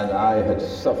 and I had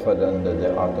suffered under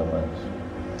the Ottomans,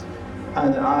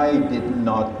 and I did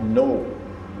not know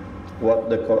what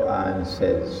the Quran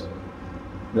says,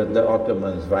 that the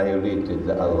Ottomans violated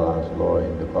Allah's law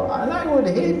in the Quran, and I would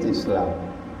hate Islam.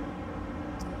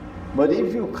 But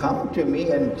if you come to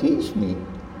me and teach me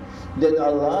that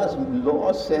Allah's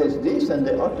law says this and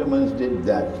the Ottomans did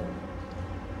that,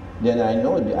 then I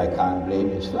know that I can't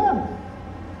blame Islam.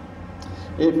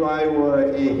 If I were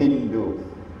a Hindu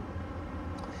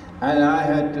and I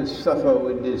had to suffer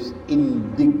with this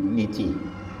indignity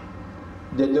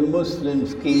that the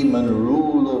Muslims came and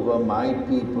ruled over my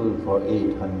people for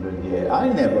 800 years, I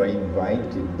never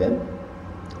invited them.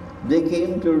 They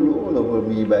came to rule over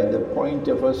me by the point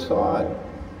of a sword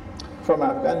from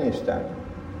Afghanistan.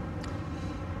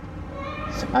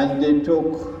 And they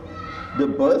took the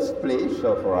birthplace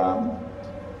of Ram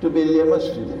to build a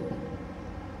masjid.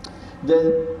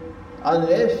 Then,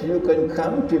 unless you can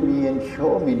come to me and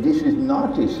show me this is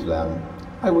not Islam,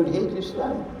 I would hate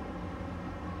Islam.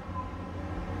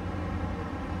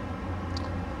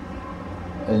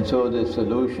 And so the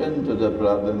solution to the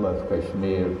problem of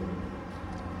Kashmir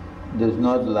does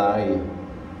not lie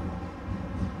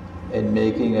in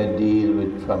making a deal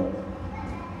with Trump.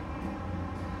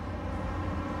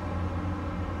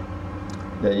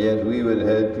 That yes, we will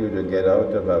help you to get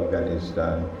out of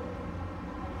Afghanistan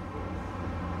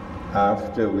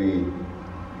after we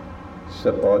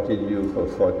supported you for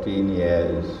 14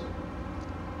 years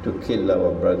to kill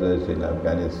our brothers in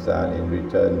Afghanistan in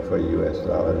return for US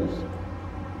dollars.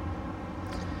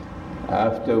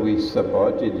 After we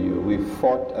supported you, we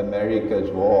fought America's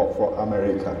war for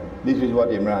America. This is what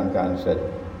Imran Khan said.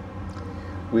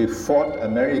 We fought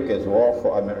America's war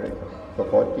for America for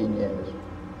 14 years.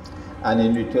 And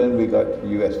in return we got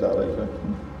US dollars.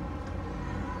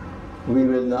 We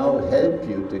will now help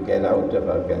you to get out of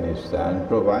Afghanistan,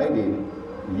 provided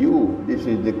you, this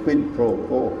is the quid pro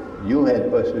quo, you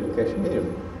help us with Kashmir.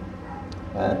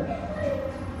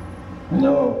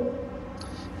 No.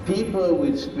 People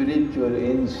with spiritual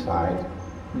insight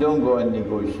don't go and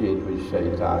negotiate with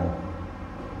Shaitan.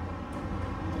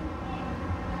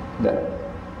 The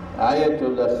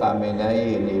Ayatollah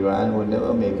Khamenei in Iran would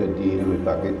never make a deal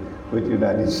with the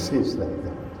United States like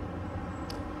that.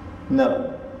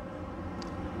 No.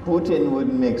 Putin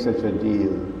wouldn't make such a deal.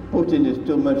 Putin is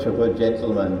too much of a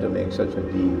gentleman to make such a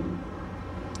deal.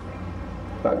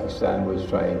 Pakistan was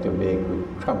trying to make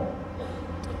with Trump.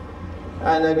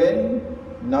 And again,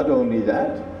 not only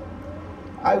that,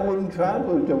 I wouldn't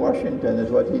travel to Washington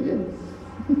is what he did.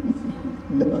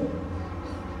 No.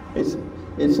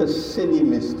 It's a silly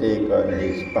mistake on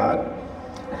his part.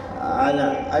 And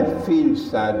I feel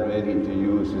sad really to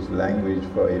use this language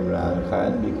for Imran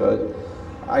Khan, because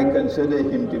I consider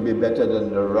him to be better than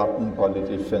the rotten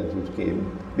politicians which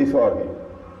came before him.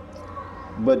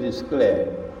 But it's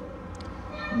clear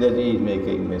that he is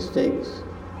making mistakes.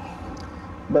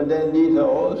 But then these are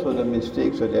also the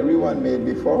mistakes that everyone made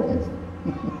before him.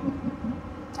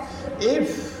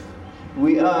 If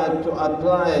we are to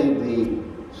apply the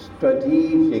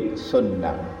strategic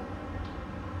sunnah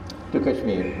to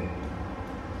Kashmir,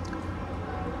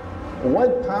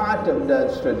 what part of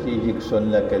that strategic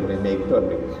sunnah can we make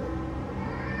public?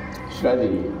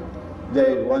 Strategy.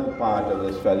 There is one part of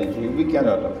the strategy we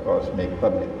cannot, of course, make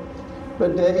public.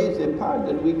 But there is a part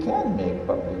that we can make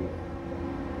public.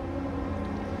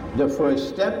 The first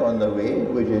step on the way,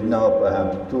 which is now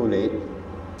perhaps too late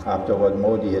after what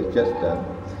Modi has just done,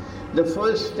 the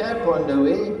first step on the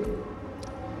way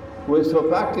was for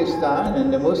Pakistan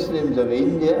and the Muslims of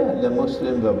India and the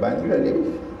Muslims of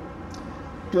Bangladesh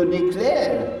to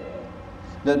declare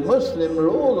that Muslim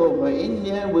rule over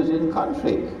India was in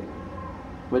conflict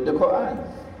with the Quran.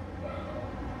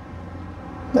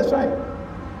 That's right.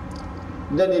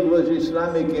 That it was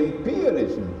Islamic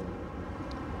imperialism,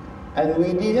 and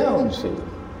we denounce it.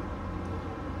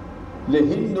 The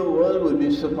Hindu world would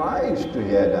be surprised to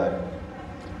hear that.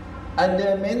 And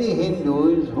there are many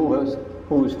Hindus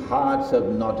whose hearts have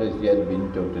not as yet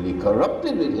been totally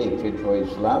corrupted with hatred for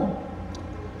Islam,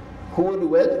 who would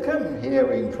welcome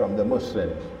hearing from the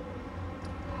Muslims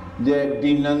their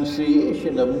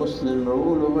denunciation of Muslim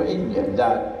rule over India.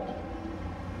 That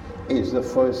is the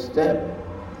first step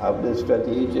of the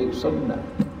strategic sunnah.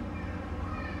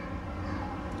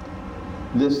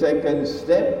 The second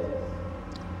step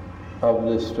of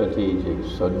the strategic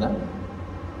sunnah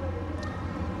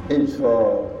is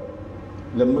for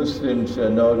the Muslims to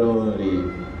not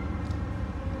only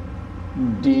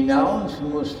denounce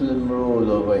Muslim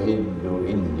rule over Hindu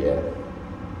India,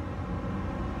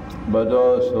 but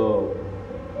also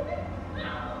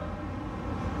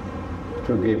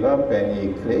to give up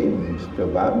any claims to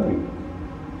Babri.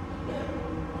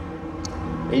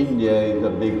 India is a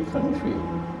big country.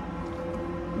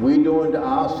 We don't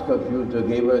ask of you to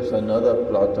give us another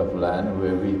plot of land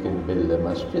where we can build a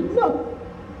masjid. No.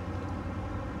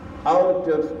 Out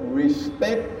of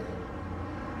respect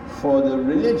for the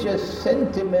religious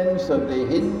sentiments of the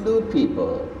Hindu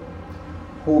people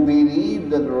who believe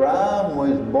that Ram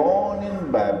was born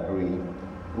in Babri,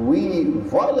 we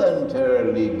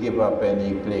voluntarily give up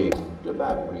any claim to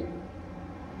Babri.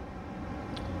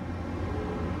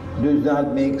 Does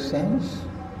that make sense?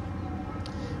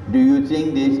 Do you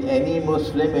think there's any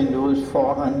Muslim in those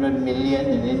 400 million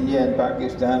in India and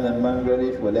Pakistan and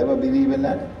Bangladesh will ever believe in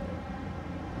that?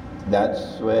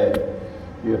 That's where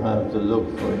you have to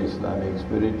look for Islamic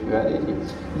spirituality.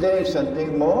 There is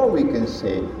something more we can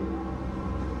say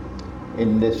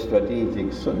in this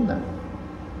strategic sunnah.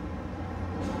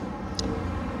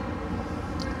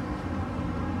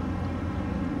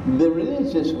 The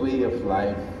religious way of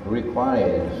life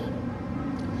requires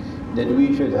that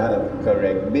we should have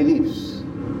correct beliefs.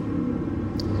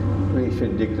 We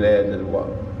should declare that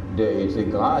there is a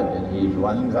God and He is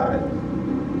one God.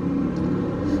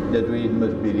 That we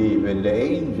must believe in the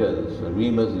angels, that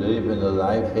we must live in the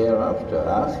life hereafter,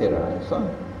 akhirah and so on.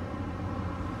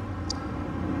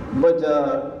 But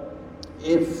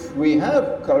if we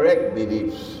have correct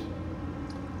beliefs,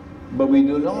 but we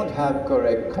do not have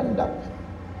correct conduct,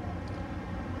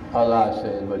 Allah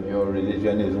says, but your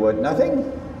religion is worth nothing.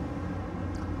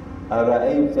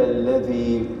 أَرَأَيْتَ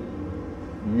الَّذِي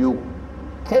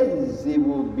يُكَذِّبُ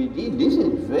بِدِينِ. This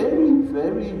is very,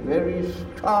 very, very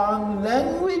strong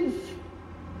language.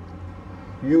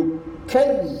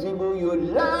 يُكَذِّبُ, you're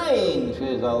lying,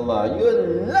 says Allah.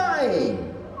 You're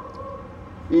lying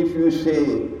if you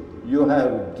say you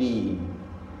have deen.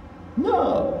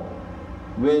 No.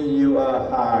 When you are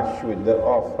harsh with the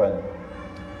orphan,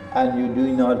 and you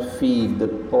do not feed the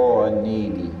poor and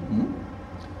needy.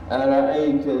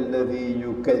 أَرَأَيْتَ الَّذِي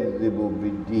يُكَذِّبُ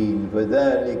بِالدِّينِ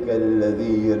فَذَلِكَ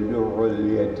الَّذِي يَدُعُّ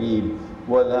الْيَتِيمَ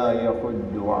وَلَا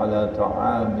يَحُضُّ عَلَى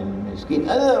طَعَامِ الْمِسْكِينِ. In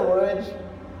other words,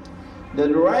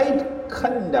 the right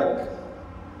conduct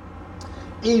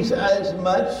is as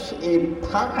much a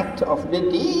part of the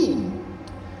deen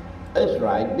as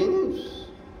right beliefs.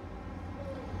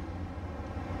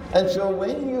 And so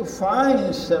when you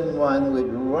find someone with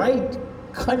right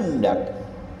conduct,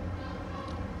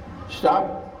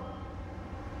 stop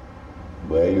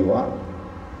where you are.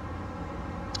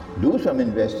 Do some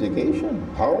investigation.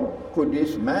 How could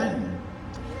this man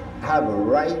have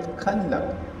right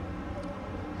conduct?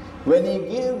 When he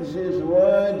gives his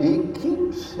word, he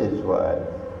keeps his word.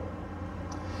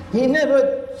 He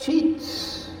never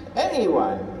cheats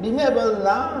anyone. He never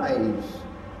lies.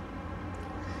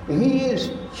 He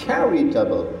is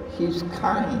charitable. He's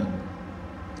kind.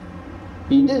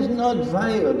 He does not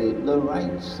violate the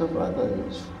rights of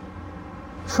others.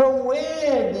 From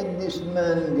where did this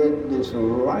man get this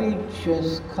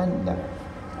righteous conduct?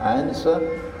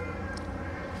 Answer,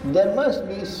 there must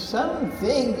be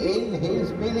something in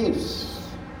his beliefs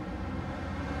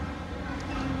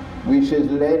which has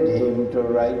led him to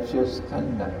righteous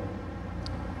conduct.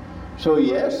 So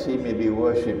yes, he may be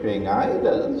worshipping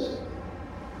idols,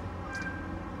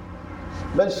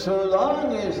 but so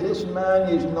long as this man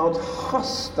is not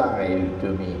hostile to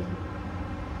me,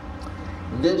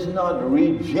 does not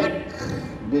reject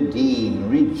the deen,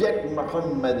 reject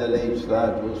Muhammad alayhi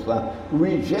salatu wasalam,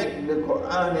 reject the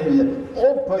Quran, and is an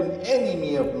open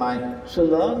enemy of mine, so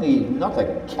long he is not a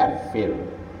kafir,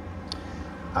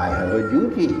 I have a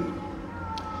duty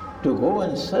to go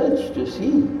and search to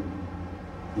see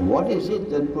what is it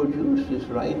that produces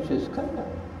righteous conduct.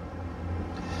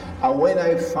 And when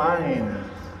I find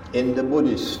in the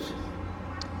Buddhist,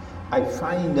 I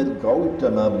find that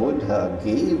Gautama Buddha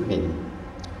gave him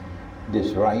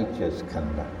this righteous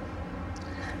conduct.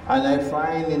 And I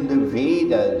find in the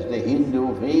Vedas, the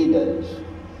Hindu Vedas,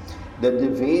 that the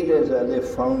Vedas are the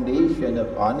foundation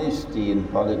of honesty in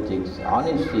politics,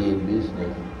 honesty in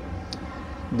business.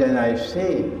 Then I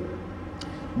say,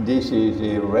 this is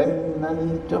a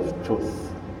remnant of truth.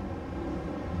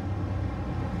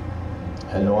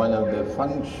 And one of the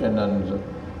functions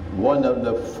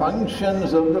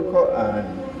of the Quran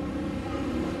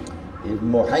is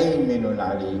muhayminun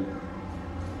ali,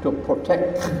 to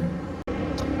protect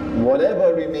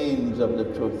whatever remains of the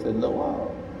truth in the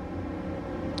world.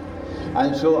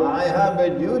 And so I have a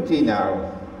duty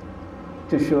now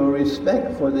to show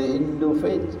respect for the Hindu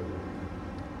faith,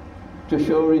 to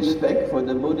show respect for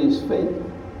the Buddhist faith.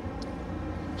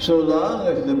 So long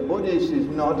as the Buddhist is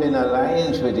not in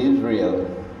alliance with Israel,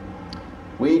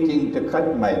 waiting to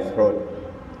cut my throat,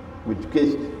 which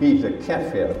gives, he's a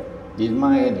kafir, he's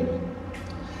my enemy.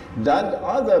 That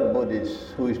other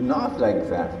Buddhist who is not like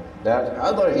that, that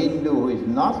other Hindu who is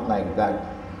not like that,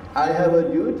 I have a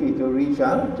duty to reach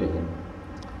out to him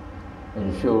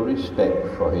and show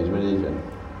respect for his religion.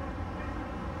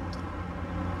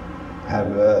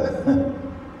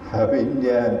 Have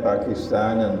India and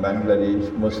Pakistan and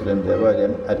Bangladesh Muslims ever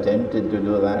attempted to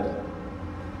do that?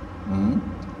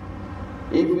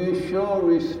 If you show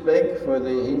respect for the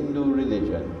Hindu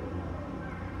religion,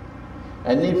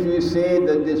 and if you say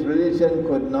that this religion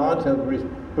could not have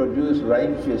produced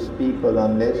righteous people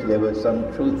unless there was some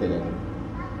truth in it,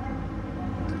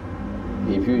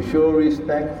 if you show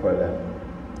respect for them,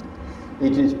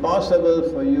 it is possible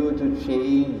for you to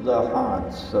change the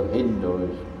hearts of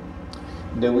Hindus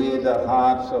the way the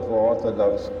hearts of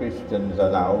Orthodox Christians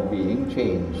are now being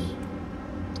changed.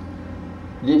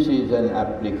 This is an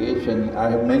application. I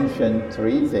have mentioned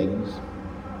three things.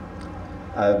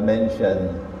 I have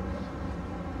mentioned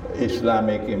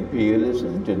Islamic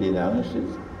imperialism, to denounce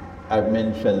it. I've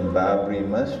mentioned Babri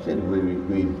Masjid,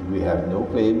 we have no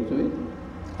claim to it.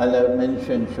 And I've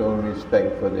mentioned showing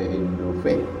respect for the Hindu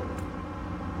faith.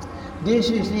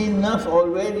 This is enough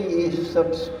already, a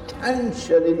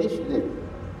substantial initiative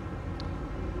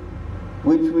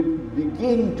which would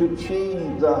begin to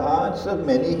change the hearts of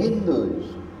many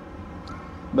Hindus.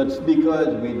 But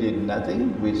because we did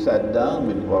nothing, we sat down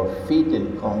with our feet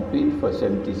in concrete for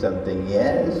 70-something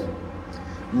years,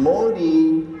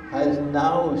 Modi has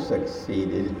now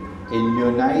succeeded in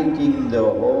uniting the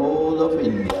whole of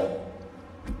India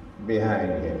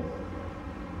behind him.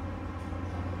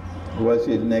 What's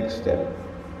his next step?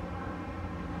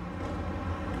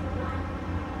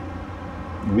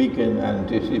 We can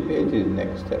anticipate his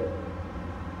next step.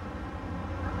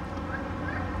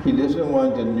 He doesn't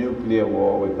want a nuclear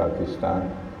war with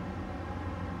Pakistan,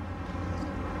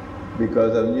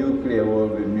 because a nuclear war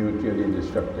will be mutually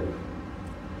destructive.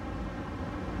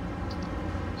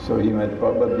 So he might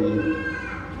probably,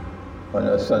 on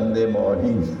a Sunday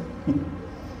morning,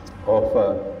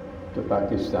 offer to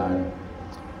Pakistan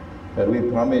that we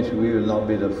promise we will not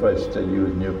be the first to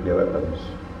use nuclear weapons,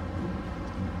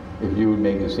 if you will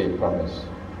make the same promise.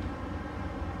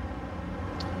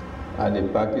 And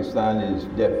if Pakistan is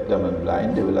deaf, dumb and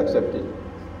blind, they will accept it.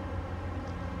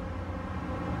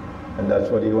 And that's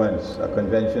what he wants, a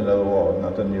conventional war,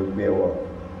 not a nuclear war.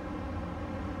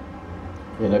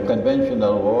 In a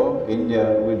conventional war,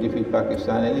 India will defeat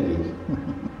Pakistan anyway.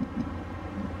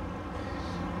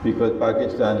 Because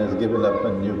Pakistan has given up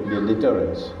on nuclear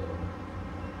deterrence.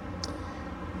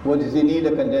 What does he need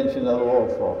a conventional war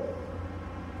for?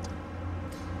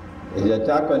 His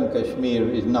attack on Kashmir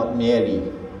is not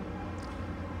merely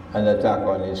an attack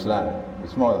on Islam.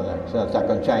 It's more than that. It's an attack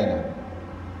on China.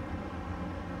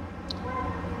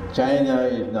 China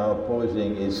is now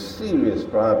posing a serious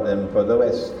problem for the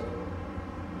West.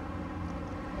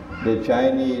 The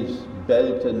Chinese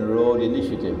Belt and Road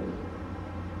Initiative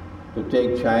to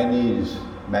take Chinese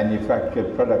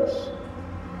manufactured products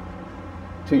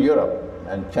to Europe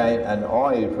and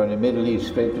oil from the Middle East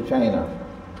straight to China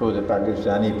through the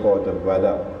Pakistani port of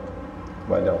Wada.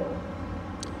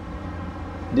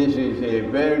 This is a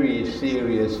very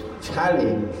serious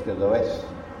challenge to the West,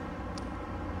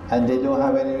 and they don't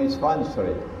have any response for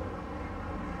it.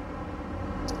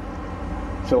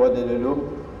 So what did they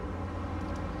do?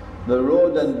 The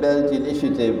Road and Belt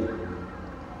Initiative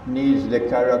needs the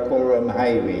Karakoram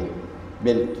Highway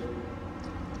built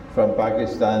from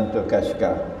Pakistan to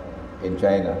Kashgar in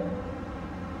China.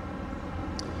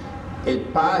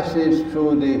 It passes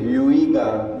through the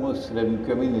Uyghur Muslim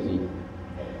community.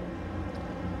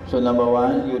 So number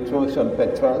one, you throw some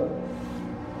petrol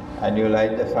and you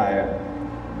light the fire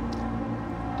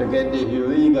to get the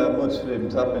Uyghur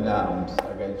Muslims up in arms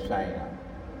against China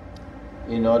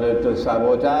in order to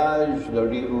sabotage the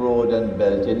Road and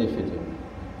Belt Initiative.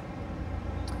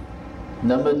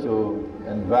 Number two,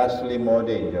 and vastly more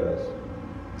dangerous,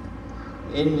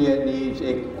 India needs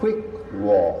a quick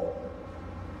war,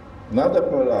 not a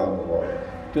prolonged war,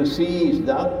 to seize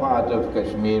that part of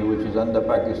Kashmir which is under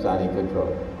Pakistani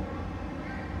control.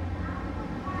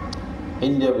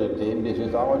 India will claim this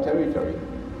is our territory.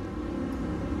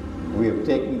 We have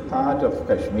taken part of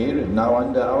Kashmir, it's now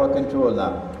under our control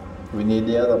now. We need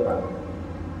the other part.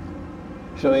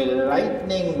 So a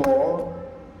lightning war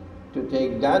to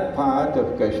take that part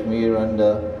of Kashmir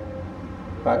under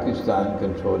Pakistan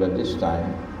control at this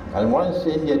time. And once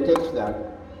India takes that,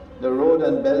 the Road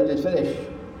and Belt is finished.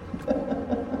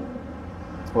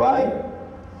 Why?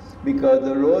 Because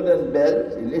the Road and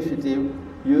Belt Initiative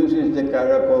uses the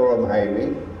Karakoram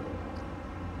Highway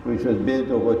which was built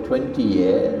over 20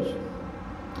 years,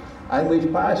 and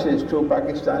which passes through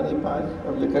Pakistani part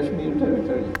of the Kashmir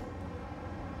territory.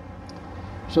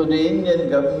 So the Indian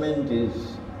government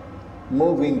is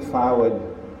moving forward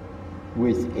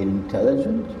with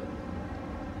intelligent,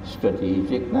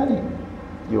 strategic planning.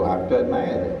 You have to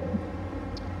admire it.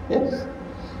 Yes.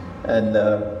 And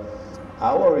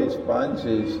our response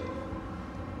is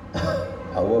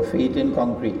our feet in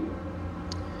concrete,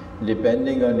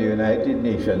 depending on the United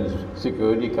Nations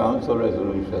Security Council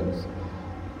resolutions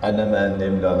and a man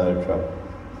named Donald Trump.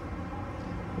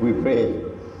 We pray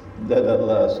that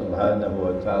Allah subhanahu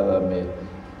wa ta'ala may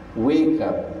wake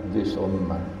up this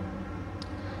ummah.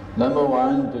 Number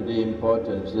one, to the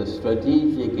importance, the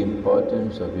strategic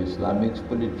importance of Islamic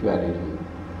spirituality.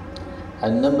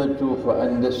 And number two, for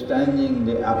understanding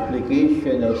the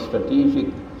application of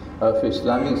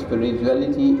Islamic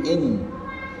spirituality in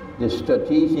the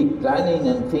strategic planning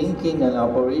and thinking and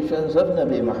operations of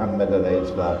Nabi Muhammad alayhi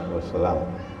salatu wasalam,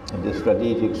 and the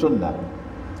strategic sunnah.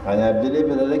 And I've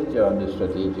delivered a lecture on the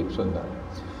strategic sunnah.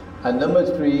 And number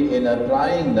three, in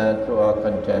applying that to our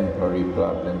contemporary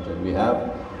problems that we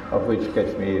have, of which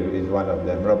Kashmir is one of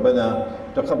them. ربنا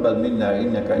تقبل منا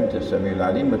إنك أنت السميع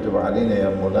العليم وتب علينا يا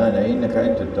مولانا إنك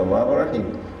أنت التواب الرحيم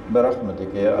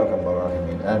برحمتك يا أرحم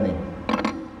الراحمين آمين.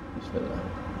 بسم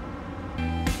الله.